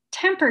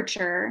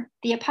temperature,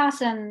 the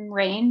opossum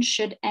range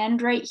should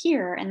end right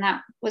here. And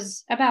that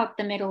was about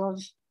the middle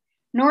of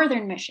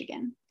northern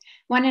Michigan,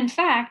 when in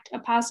fact,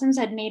 opossums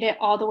had made it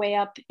all the way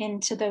up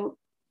into the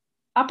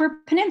Upper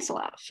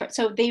Peninsula.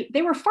 So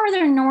they were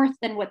farther north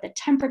than what the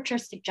temperature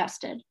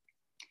suggested.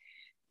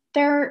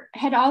 There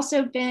had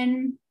also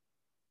been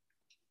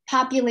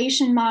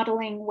population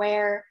modeling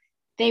where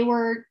they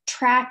were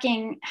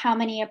tracking how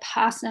many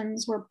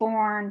opossums were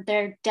born,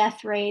 their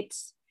death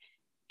rates,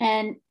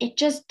 and it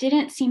just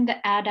didn't seem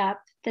to add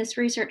up. This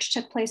research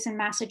took place in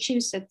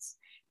Massachusetts,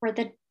 where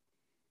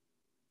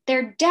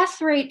their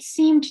death rate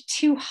seemed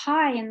too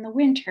high in the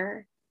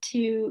winter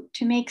to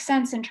make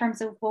sense in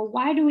terms of, well,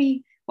 why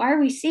are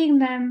we seeing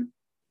them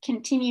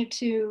continue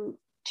to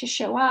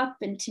show up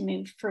and to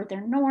move further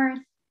north?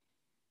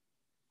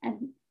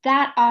 And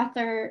that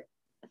author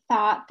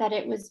thought that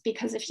it was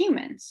because of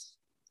humans.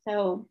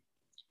 So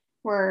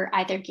we're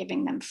either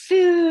giving them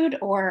food,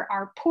 or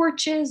our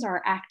porches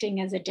are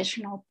acting as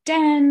additional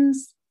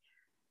dens.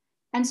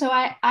 And so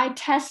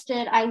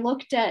I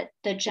looked at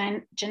the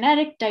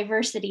genetic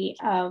diversity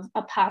of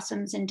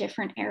opossums in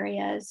different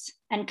areas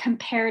and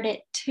compared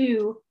it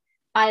to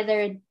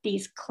either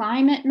these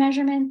climate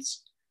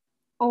measurements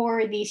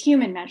or these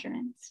human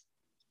measurements.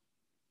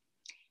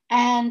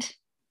 And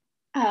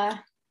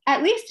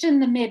at least in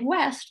the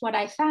Midwest, what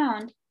I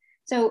found,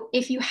 so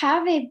if you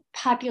have a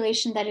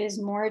population that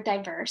is more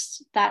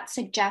diverse, that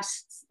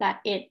suggests that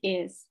it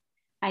is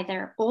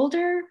either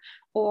older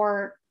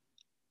or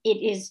it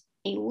is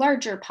a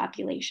larger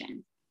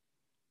population.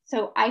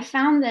 So I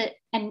found that,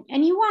 and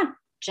you want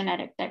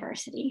genetic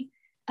diversity,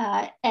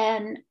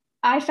 and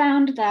I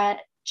found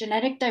that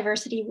genetic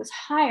diversity was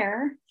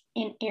higher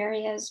in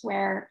areas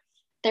where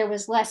there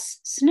was less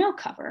snow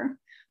cover.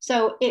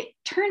 So it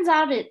turns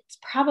out it's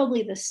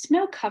probably the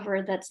snow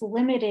cover that's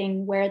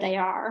limiting where they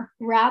are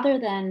rather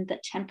than the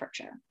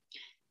temperature.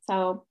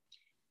 So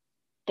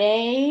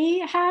they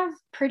have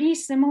pretty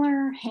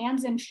similar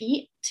hands and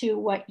feet to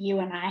what you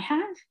and I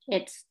have.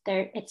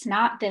 It's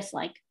not this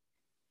like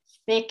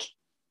thick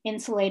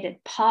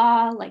insulated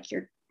paw like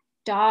your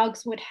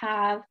dogs would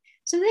have.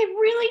 So they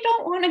really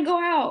don't want to go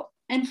out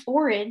and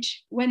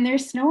forage when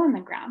there's snow on the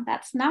ground.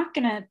 That's not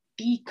going to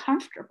be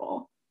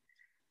comfortable.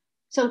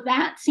 So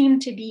that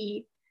seemed to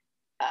be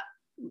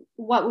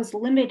what was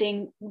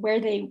limiting where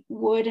they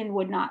would and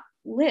would not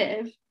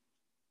live.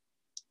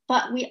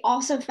 But we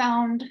also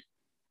found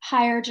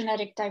higher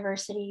genetic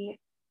diversity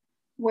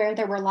where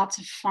there were lots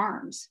of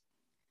farms.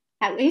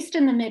 At least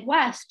in the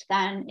Midwest,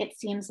 then it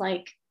seems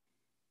like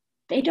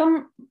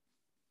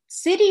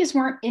cities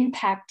weren't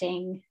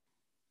impacting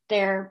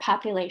their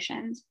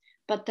populations,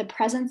 but the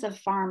presence of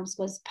farms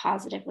was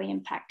positively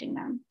impacting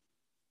them.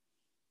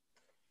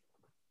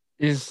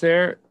 Is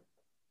there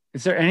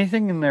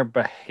anything in their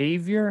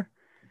behavior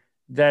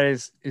that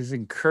is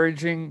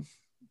encouraging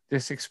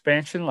this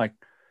expansion? Like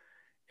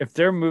if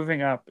they're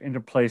moving up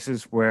into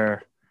places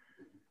where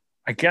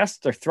I guess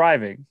they're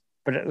thriving,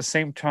 but at the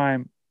same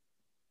time,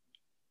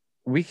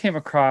 we came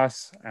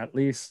across at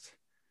least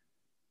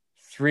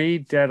 3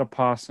 dead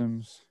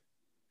opossums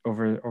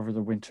over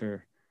the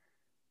winter,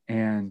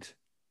 and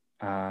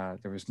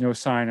there was no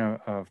sign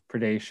of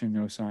predation,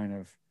 no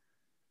sign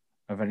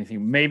of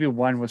anything. Maybe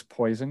one was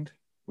poisoned.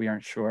 We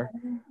aren't sure.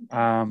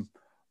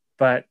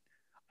 But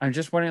I'm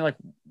just wondering, like,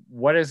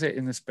 what is it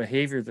in this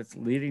behavior that's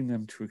leading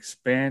them to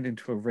expand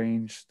into a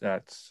range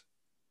that's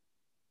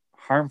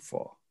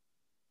harmful,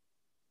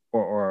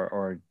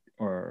 or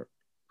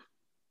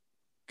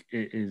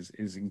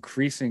is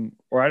increasing,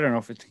 or I don't know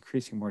if it's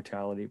increasing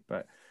mortality,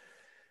 but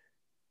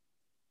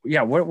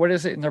yeah, what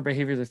is it in their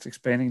behavior that's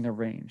expanding their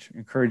range,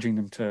 encouraging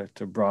them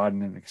to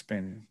broaden and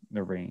expand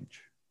their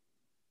range?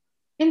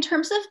 In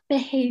terms of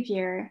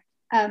behavior,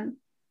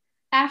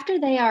 after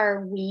they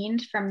are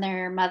weaned from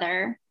their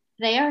mother,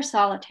 they are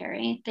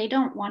solitary. They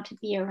don't want to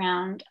be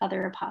around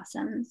other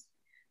opossums.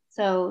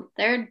 So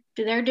they're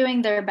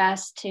doing their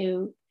best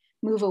to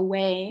move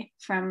away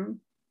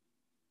from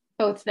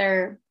both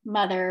their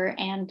mother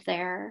and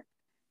their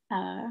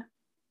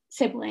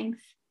siblings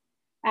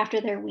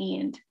after they're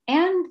weaned.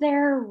 And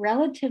they're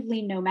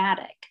relatively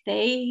nomadic.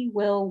 They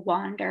will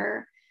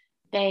wander.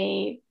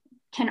 They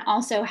can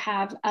also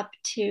have up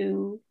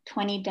to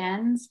 20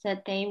 dens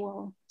that they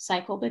will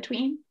cycle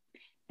between.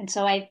 And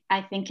so I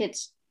think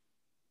it's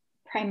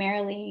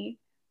primarily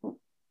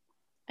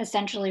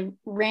essentially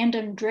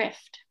random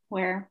drift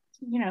where,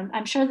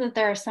 I'm sure that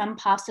there are some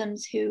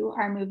possums who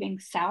are moving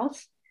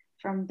south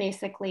from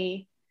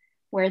basically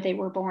where they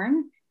were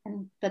born,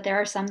 but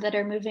there are some that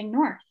are moving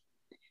north.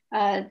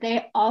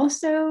 They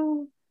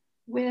also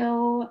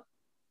will,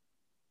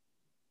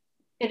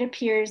 it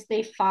appears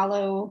they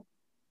follow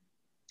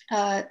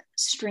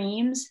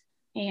streams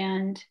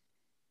and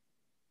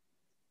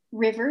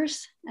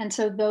rivers. And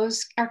so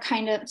those are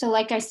so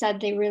like I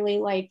said, they really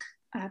like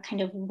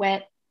kind of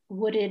wet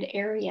wooded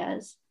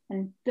areas,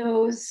 and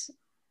those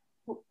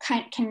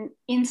can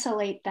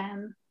insulate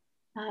them.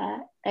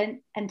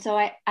 And so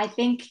I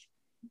think,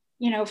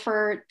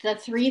 for the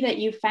 3 that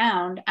you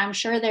found, I'm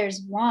sure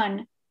there's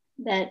one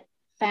that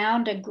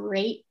found a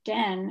great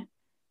den,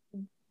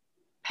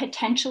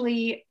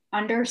 potentially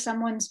under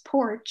someone's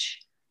porch,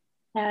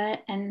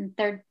 and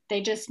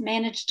they just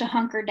managed to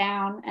hunker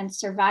down and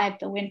survive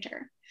the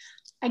winter.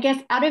 I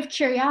guess out of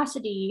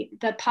curiosity,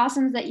 the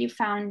possums that you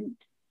found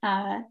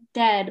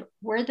dead,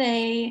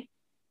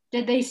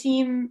 did they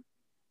seem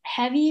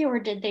heavy or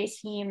did they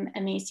seem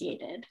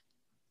emaciated?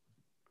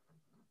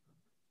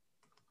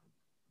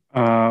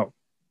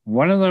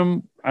 One of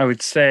them, I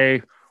would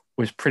say,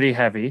 was pretty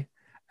heavy,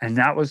 and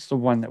that was the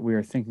one that we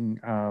were thinking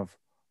of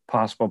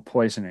possible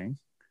poisoning.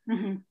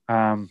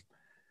 Mm-hmm.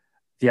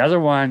 The other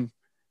one,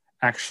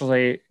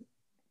 actually,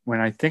 when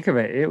I think of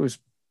it, it was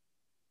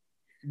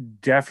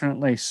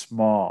definitely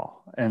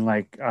small and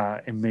like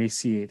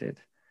emaciated,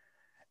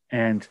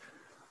 and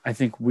I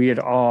think we had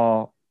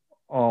all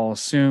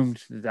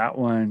assumed that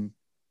one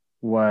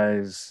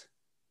was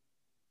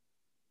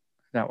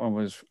That one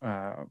was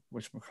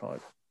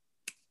whatchamacallit,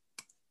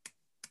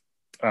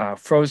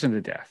 frozen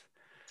to death.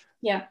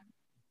 Yeah.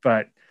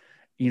 But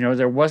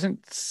there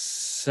wasn't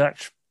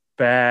such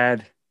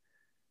bad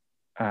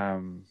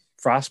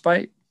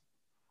frostbite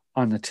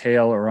on the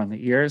tail or on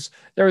the ears.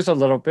 There was a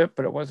little bit,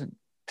 but it wasn't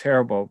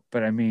terrible.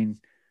 But I mean,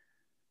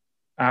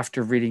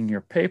 after reading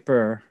your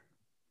paper,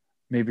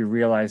 maybe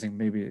realizing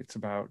maybe it's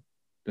about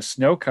the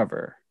snow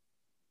cover,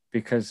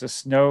 because the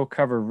snow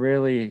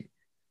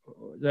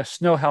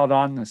held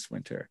on this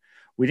winter.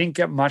 We didn't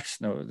get much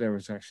snow. There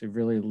was actually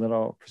really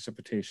little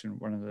precipitation,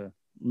 one of the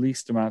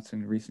least amounts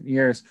in recent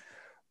years,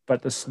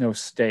 but the snow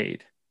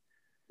stayed.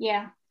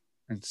 Yeah.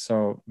 And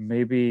so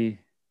maybe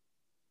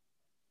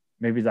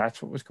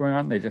that's what was going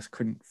on. They just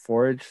couldn't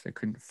forage. They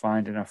couldn't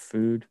find enough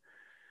food.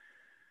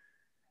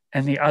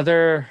 And the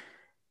other,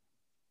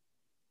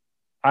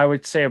 I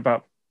would say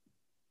about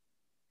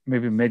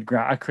maybe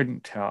mid-ground, I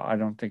couldn't tell. I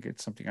don't think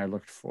it's something I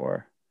looked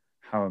for,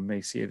 how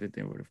emaciated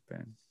they would have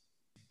been.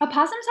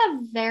 Opossums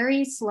have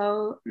very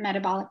slow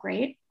metabolic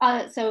rate.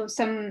 So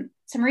some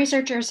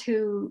researchers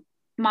who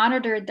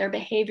monitored their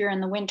behavior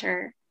in the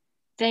winter,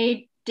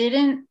 they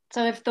didn't.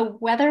 So if the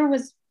weather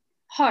was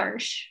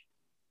harsh,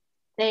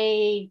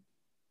 they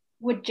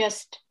would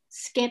just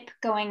skip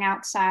going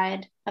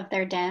outside of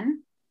their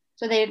den.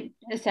 So they'd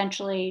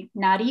essentially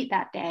not eat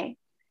that day.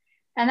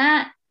 And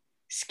that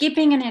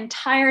skipping an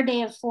entire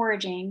day of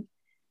foraging,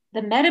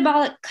 the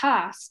metabolic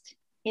cost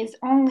is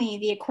only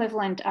the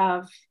equivalent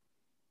of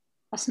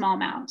a small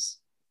mouse.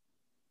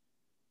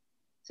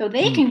 So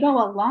they can go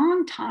a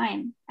long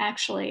time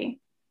actually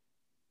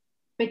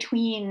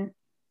between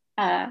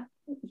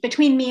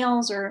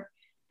meals, or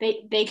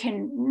they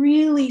can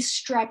really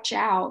stretch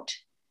out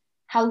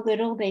how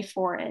little they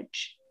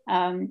forage.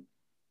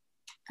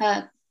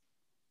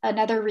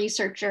 Another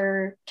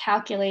researcher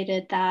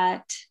calculated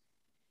that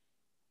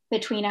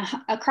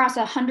across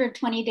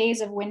 120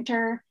 days of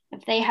winter,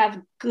 if they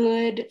have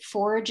good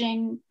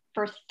foraging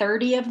for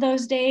 30 of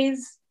those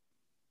days,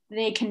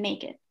 they can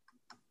make it.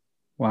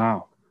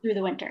 Wow. Through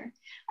the winter.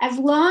 As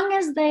long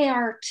as they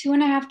are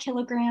 2.5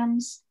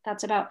 kilograms,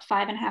 that's about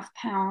 5.5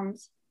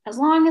 pounds, as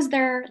long as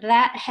they're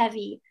that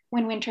heavy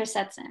when winter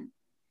sets in,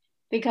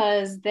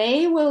 because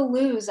they will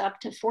lose up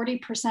to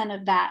 40%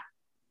 of that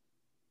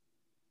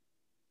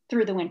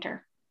through the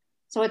winter.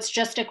 So it's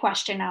just a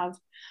question of,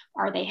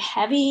 are they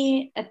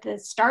heavy at the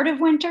start of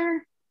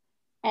winter,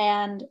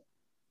 and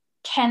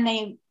can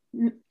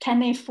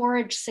they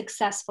forage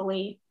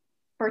successfully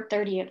for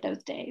 30 of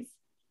those days?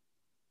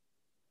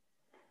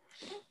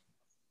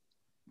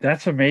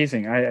 That's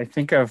amazing. I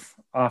think of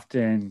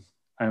often,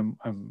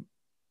 I'm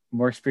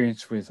more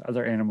experienced with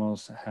other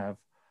animals that have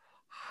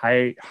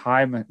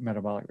high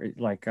metabolic rate,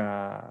 like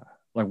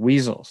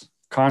weasels,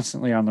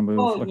 constantly on the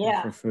move,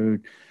 looking for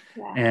food.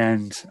 Yeah.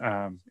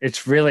 And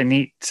it's really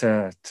neat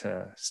to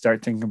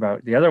start thinking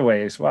about the other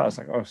way as well. It's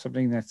like,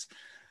 something that's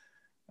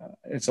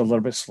it's a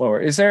little bit slower.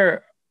 Is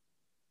there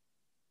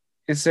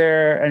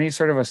any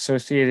sort of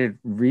associated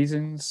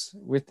reasons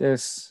with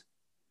this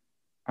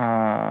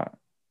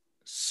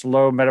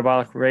slow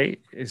metabolic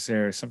rate? Is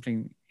there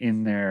something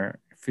in their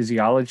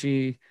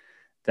physiology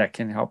that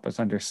can help us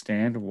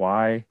understand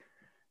why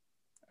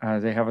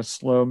they have a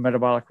slow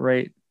metabolic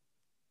rate?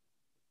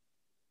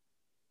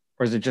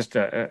 Or is it just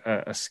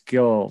a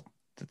skill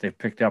that they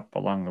picked up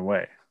along the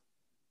way?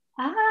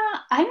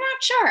 I'm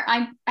not sure.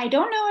 I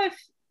don't know if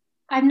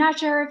I'm not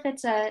sure if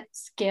it's a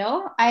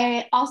skill.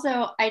 I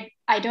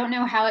don't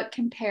know how it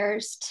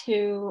compares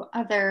to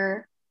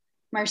other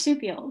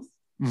marsupials.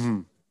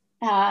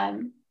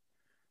 Mm-hmm.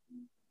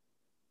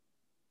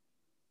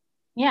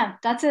 Yeah,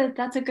 that's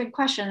a good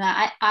question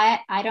that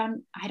I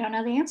don't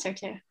know the answer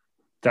to.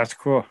 That's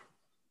cool.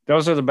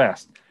 Those are the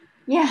best.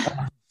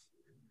 Yeah.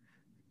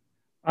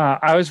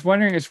 I was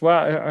wondering as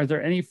well, are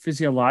there any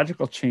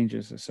physiological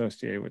changes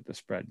associated with the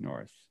spread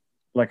north?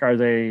 Like, are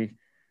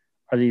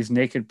these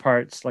naked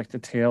parts, like the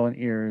tail and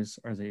ears,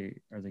 are they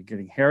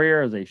getting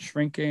hairier? Are they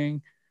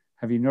shrinking?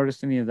 Have you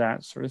noticed any of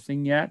that sort of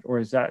thing yet? Or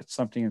is that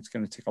something that's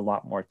going to take a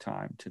lot more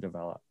time to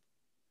develop?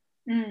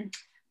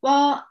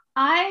 Well,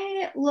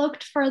 I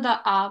looked for the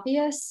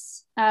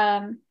obvious,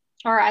 or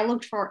I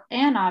looked for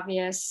an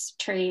obvious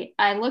trait.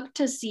 I looked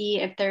to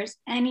see if there's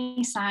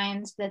any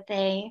signs that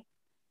they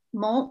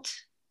molt,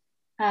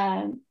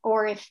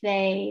 or if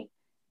they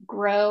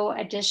grow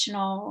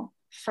additional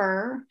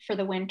fur for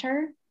the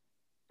winter.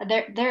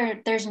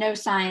 There's no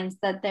signs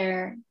that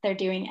they're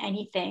doing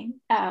anything.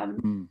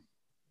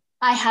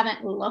 I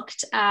haven't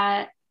looked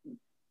at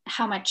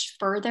how much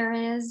fur there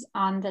is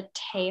on the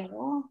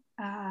tail.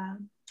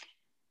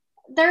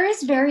 There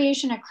is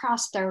variation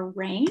across their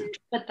range,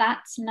 but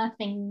that's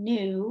nothing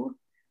new.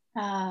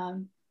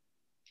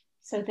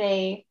 So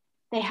they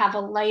have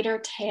a lighter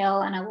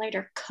tail and a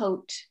lighter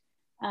coat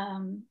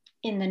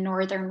in the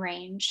northern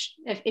range,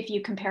 if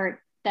you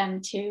compare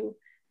them to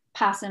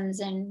possums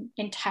in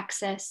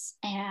Texas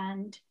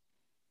and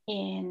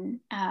in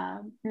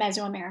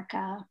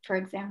Mesoamerica, for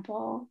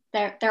example.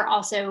 They're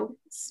also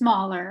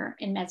smaller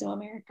in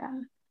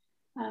Mesoamerica,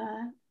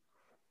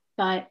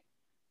 but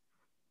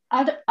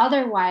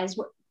otherwise,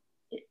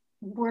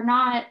 we're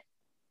not,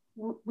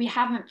 we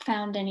haven't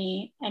found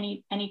any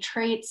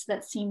traits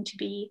that seem to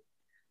be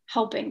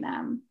helping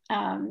them.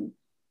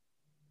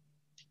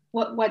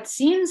 What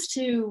seems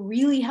to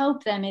really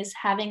help them is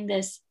having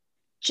this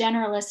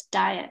generalist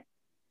diet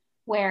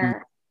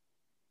where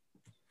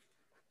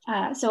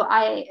so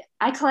I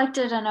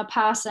collected an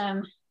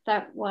opossum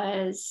that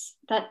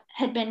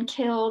had been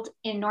killed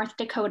in North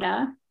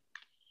Dakota,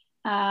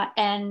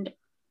 and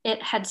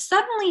it had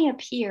suddenly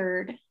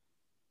appeared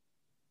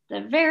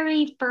the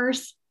very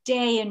first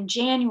day in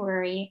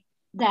January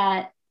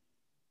that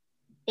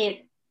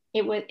it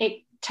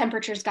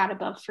temperatures got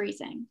above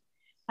freezing,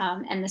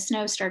 and the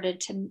snow started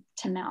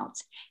to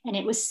melt, and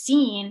it was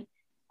seen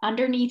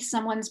underneath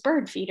someone's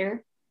bird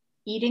feeder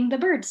eating the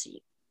bird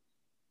seed.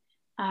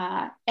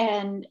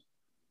 And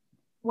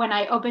when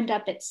I opened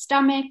up its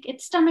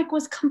stomach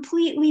was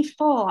completely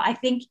full. I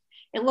think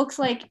it looks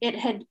like it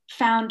had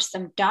found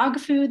some dog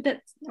food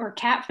or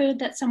cat food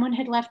that someone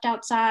had left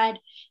outside.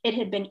 It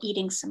had been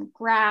eating some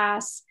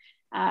grass.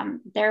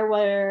 There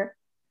was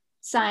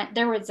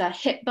a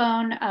hip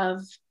bone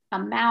of a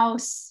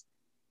mouse.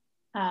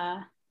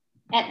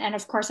 And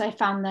of course I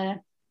found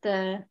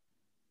the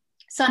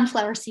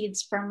sunflower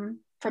seeds from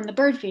the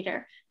bird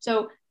feeder.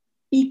 So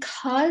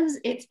because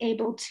it's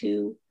able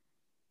to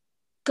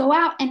go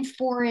out and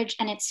forage,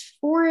 and its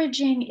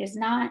foraging is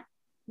not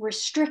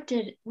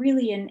restricted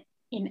really in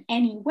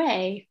any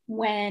way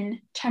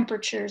when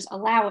temperatures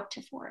allow it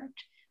to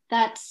forage,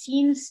 that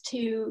seems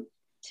to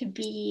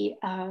be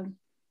a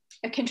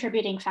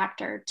contributing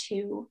factor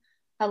to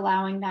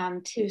allowing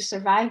them to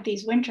survive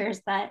these winters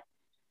that,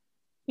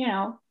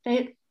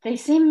 they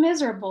seem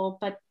miserable,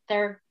 but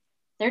they're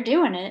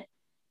doing it.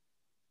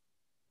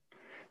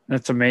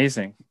 That's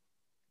amazing.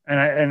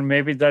 And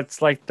maybe that's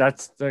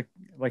the,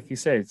 like you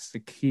say, it's the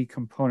key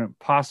component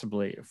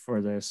possibly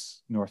for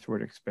this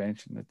northward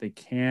expansion, that they're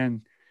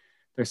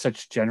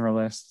such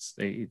generalists.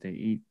 They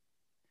eat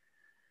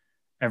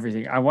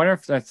everything. I wonder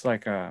if that's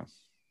I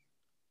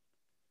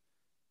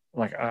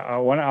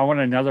want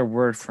another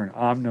word for an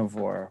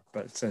omnivore,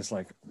 but it says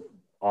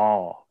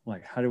all.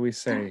 How do we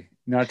say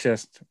not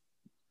just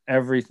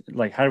every,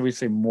 how do we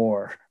say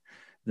more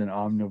than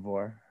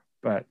omnivore,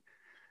 but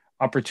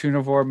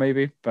opportunivore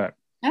maybe, but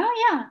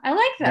oh yeah, I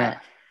like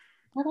that.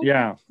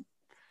 Yeah.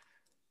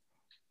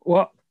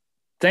 Well,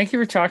 thank you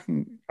for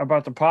talking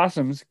about the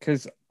possums,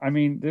 because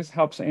this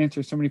helps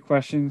answer so many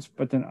questions,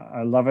 but then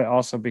I love it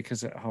also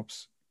because it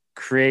helps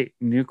create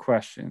new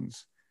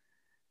questions.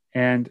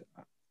 And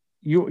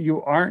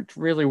you aren't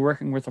really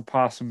working with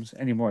opossums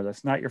anymore.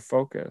 That's not your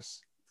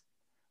focus.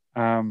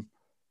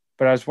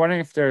 But I was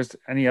wondering if there's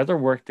any other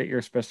work that you're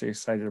especially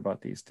excited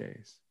about these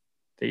days,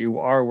 that you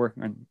are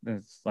working on,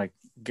 that's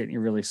getting you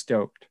really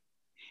stoked.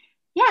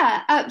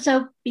 Yeah,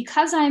 so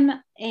because I'm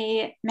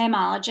a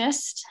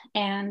mammologist,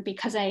 and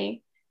because I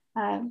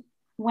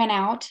went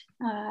out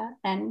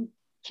and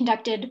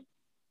conducted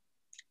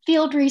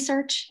field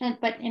research,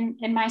 but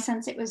in my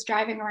sense, it was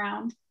driving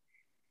around,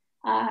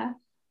 I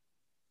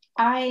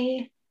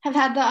have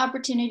had the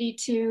opportunity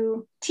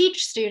to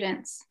teach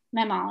students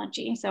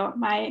mammalogy. So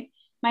my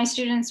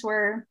students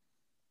were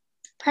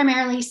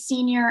primarily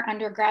senior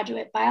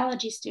undergraduate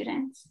biology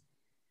students.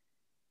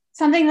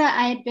 Something that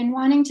I had been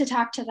wanting to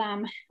talk to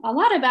them a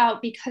lot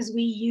about, because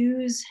we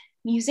use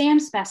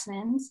museum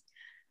specimens,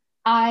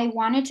 I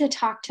wanted to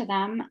talk to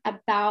them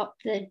about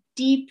the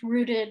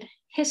deep-rooted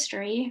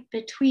history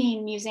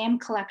between museum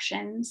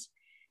collections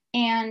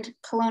and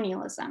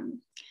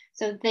colonialism.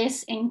 So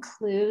this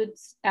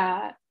includes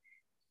the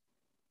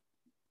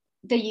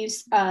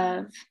use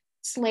of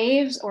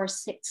slaves or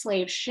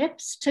slave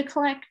ships to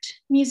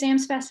collect museum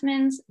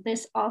specimens.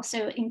 This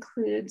also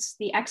includes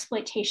the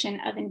exploitation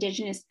of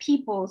indigenous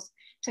peoples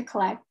to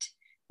collect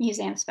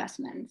museum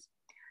specimens.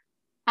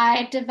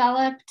 I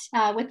developed,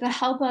 with the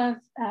help of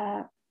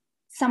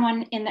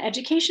someone in the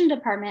education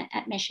department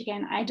at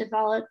Michigan, I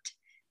developed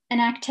an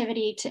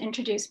activity to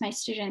introduce my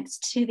students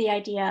to the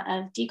idea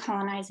of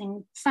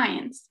decolonizing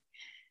science,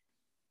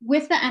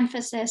 with the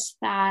emphasis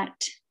that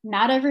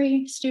not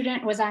every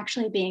student was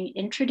actually being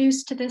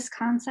introduced to this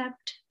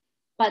concept,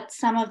 but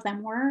some of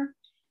them were.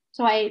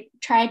 So I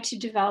tried to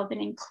develop an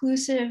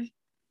inclusive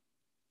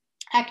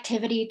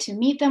activity to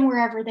meet them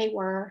wherever they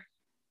were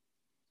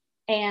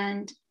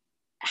and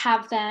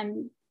have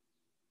them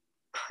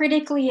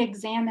critically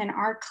examine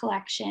our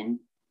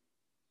collection.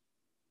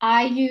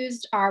 I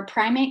used our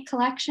primate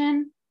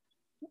collection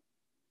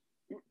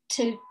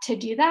to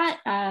do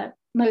that,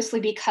 mostly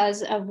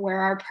because of where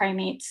our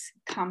primates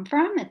come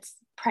from. It's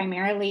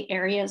primarily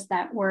areas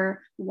that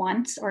were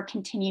once or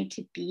continue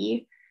to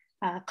be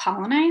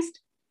colonized.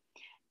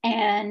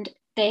 And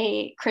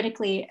they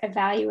critically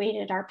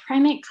evaluated our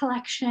primate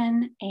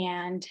collection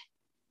and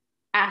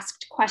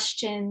asked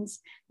questions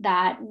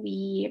that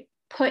we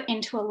put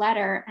into a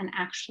letter and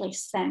actually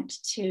sent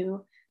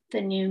to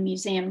the new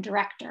museum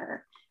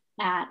director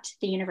at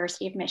the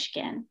University of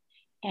Michigan.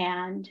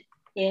 And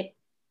it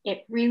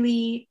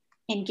really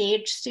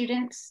engage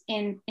students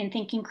in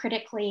thinking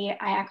critically.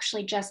 I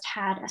actually just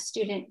had a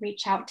student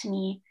reach out to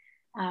me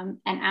and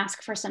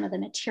ask for some of the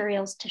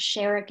materials to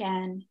share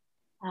again.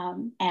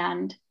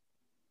 And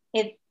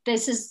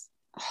this is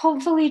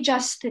hopefully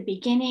just the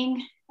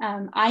beginning.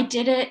 I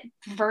did it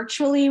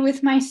virtually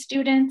with my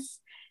students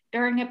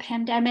during a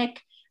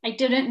pandemic. I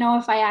didn't know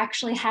if I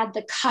actually had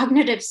the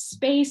cognitive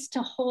space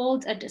to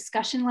hold a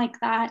discussion like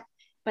that,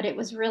 but it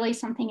was really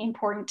something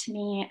important to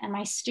me. And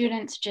my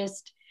students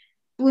just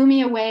blew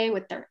me away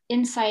with their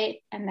insight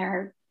and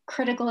their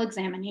critical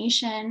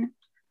examination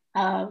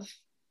of,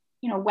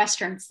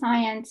 Western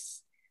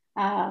science.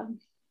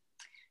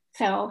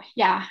 So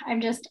yeah,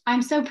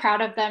 I'm so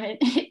proud of them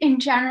in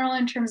general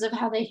in terms of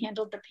how they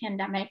handled the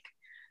pandemic.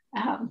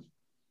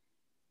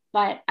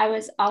 But I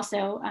was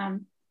also,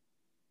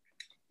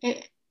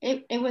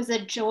 it was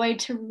a joy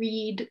to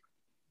read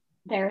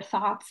their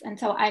thoughts. And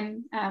so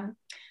I'm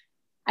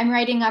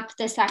writing up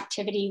this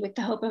activity with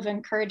the hope of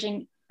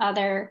encouraging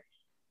other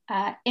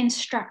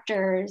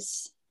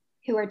instructors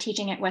who are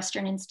teaching at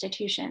Western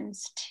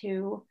institutions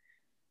to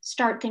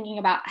start thinking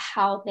about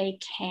how they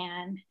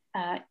can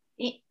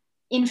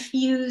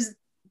infuse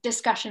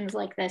discussions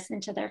like this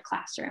into their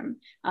classroom,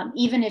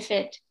 even if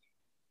it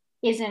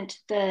isn't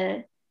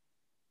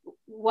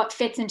what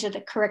fits into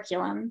the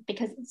curriculum.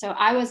 Because so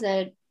I was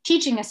a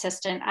teaching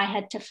assistant, I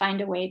had to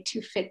find a way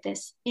to fit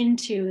this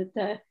into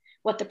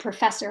what the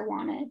professor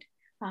wanted.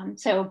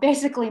 So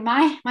basically,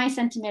 my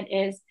sentiment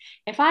is,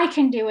 if I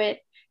can do it,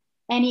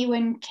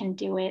 anyone can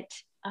do it.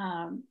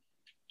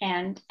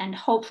 And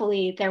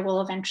hopefully there will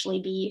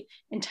eventually be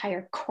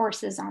entire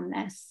courses on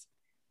this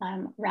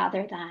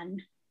rather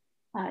than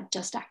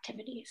just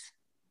activities.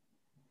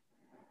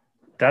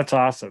 That's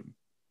awesome.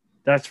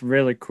 That's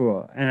really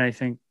cool. And I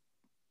think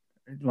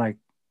like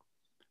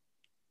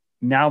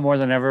now more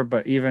than ever,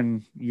 but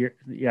even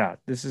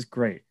this is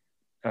great.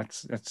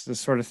 That's the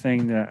sort of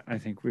thing that I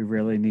think we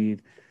really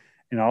need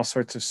in all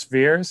sorts of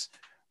spheres.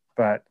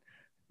 But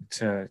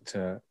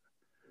to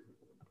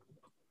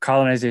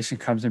colonization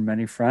comes in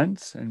many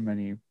fronts,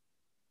 and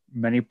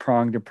many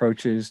pronged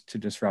approaches to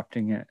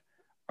disrupting it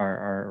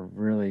are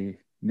really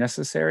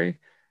necessary.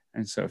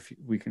 And so if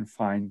we can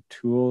find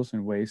tools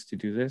and ways to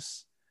do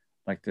this,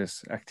 like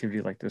this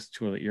activity, like this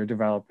tool that you're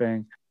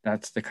developing,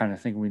 that's the kind of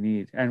thing we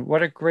need. And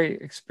what a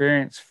great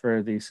experience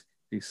for these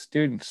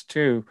students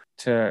too,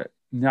 to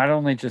not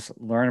only just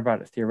learn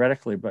about it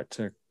theoretically, but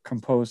to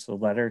compose the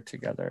letter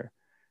together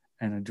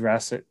and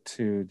address it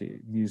to the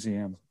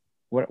museum.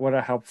 What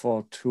a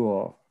helpful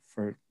tool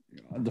for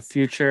the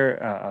future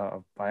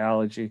of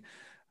biology,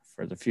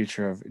 for the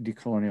future of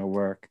decolonial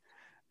work,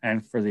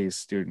 and for these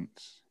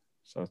students.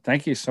 So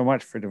thank you so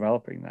much for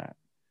developing that.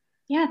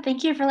 Yeah,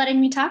 thank you for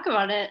letting me talk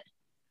about it.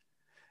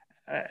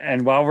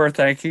 And while we're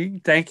thank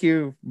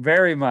you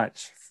very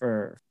much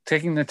for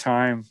taking the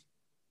time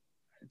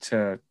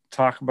to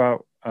talk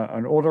about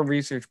an older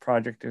research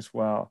project as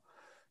well,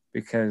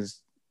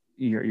 because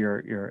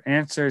your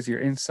answers, your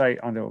insight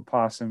onto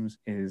opossums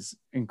is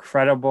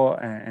incredible,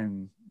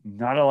 and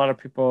not a lot of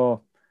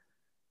people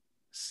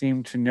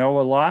seem to know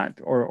a lot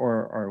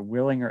or are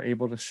willing or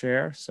able to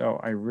share. So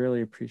I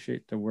really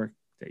appreciate the work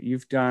that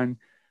you've done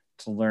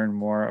to learn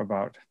more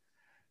about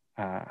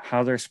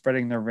how they're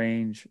spreading their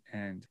range.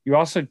 And you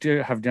also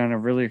have done a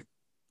really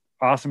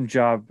awesome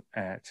job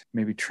at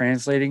maybe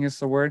translating is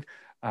the word,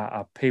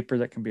 a paper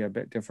that can be a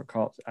bit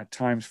difficult at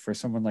times for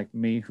someone like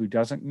me who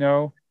doesn't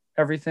know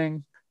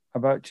everything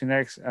about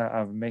genetics,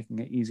 of making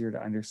it easier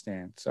to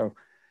understand. So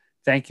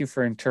thank you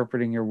for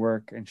interpreting your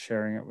work and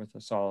sharing it with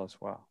us all as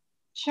well.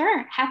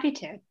 Sure, happy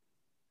to.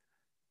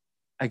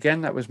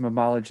 Again, that was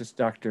mammologist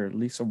Dr.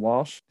 Lisa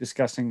Walsh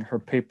discussing her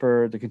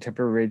paper, The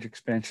Contemporary Range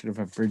Expansion of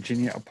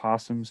Virginia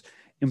Opossums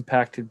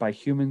Impacted by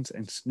Humans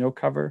and Snow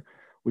Cover,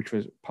 which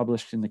was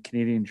published in the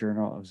Canadian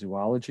Journal of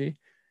Zoology.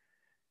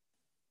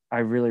 I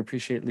really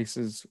appreciate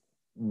Lisa's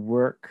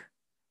work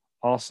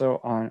also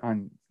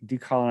on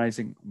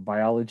decolonizing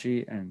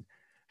biology and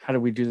how do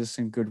we do this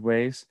in good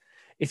ways.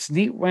 It's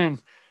neat when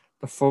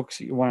the folks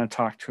that you want to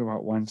talk to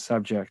about one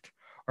subject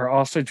are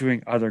also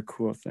doing other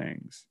cool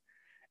things.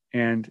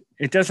 And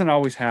it doesn't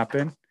always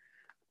happen,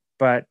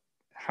 but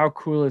how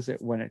cool is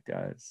it when it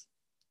does?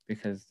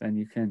 Because then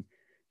you can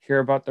hear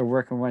about the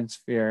work in one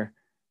sphere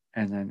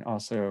and then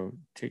also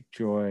take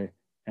joy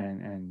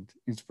and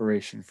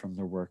inspiration from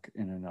the work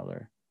in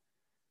another.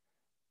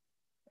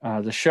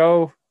 The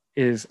show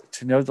is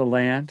To Know the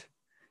Land.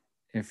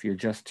 If you're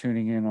just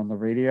tuning in on the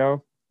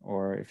radio,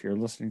 or if you're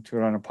listening to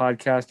it on a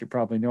podcast, you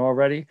probably know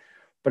already.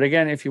 But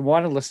again, if you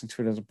want to listen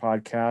to it as a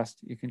podcast,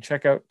 you can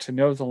check out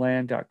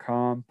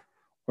toknowtheland.com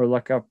or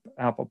look up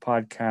Apple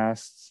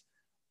Podcasts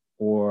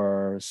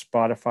or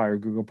Spotify or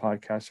Google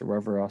Podcasts or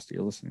wherever else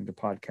you're listening to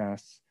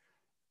podcasts.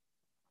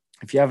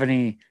 If you have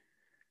any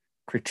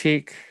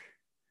critique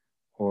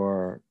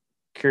or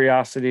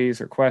curiosities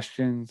or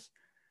questions,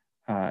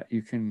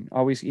 you can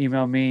always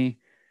email me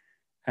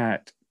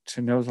at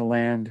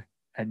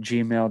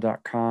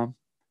toknowtheland@gmail.com.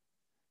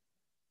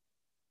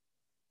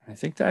 I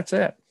think that's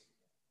it.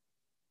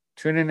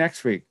 Tune in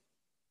next week.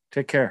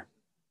 Take care.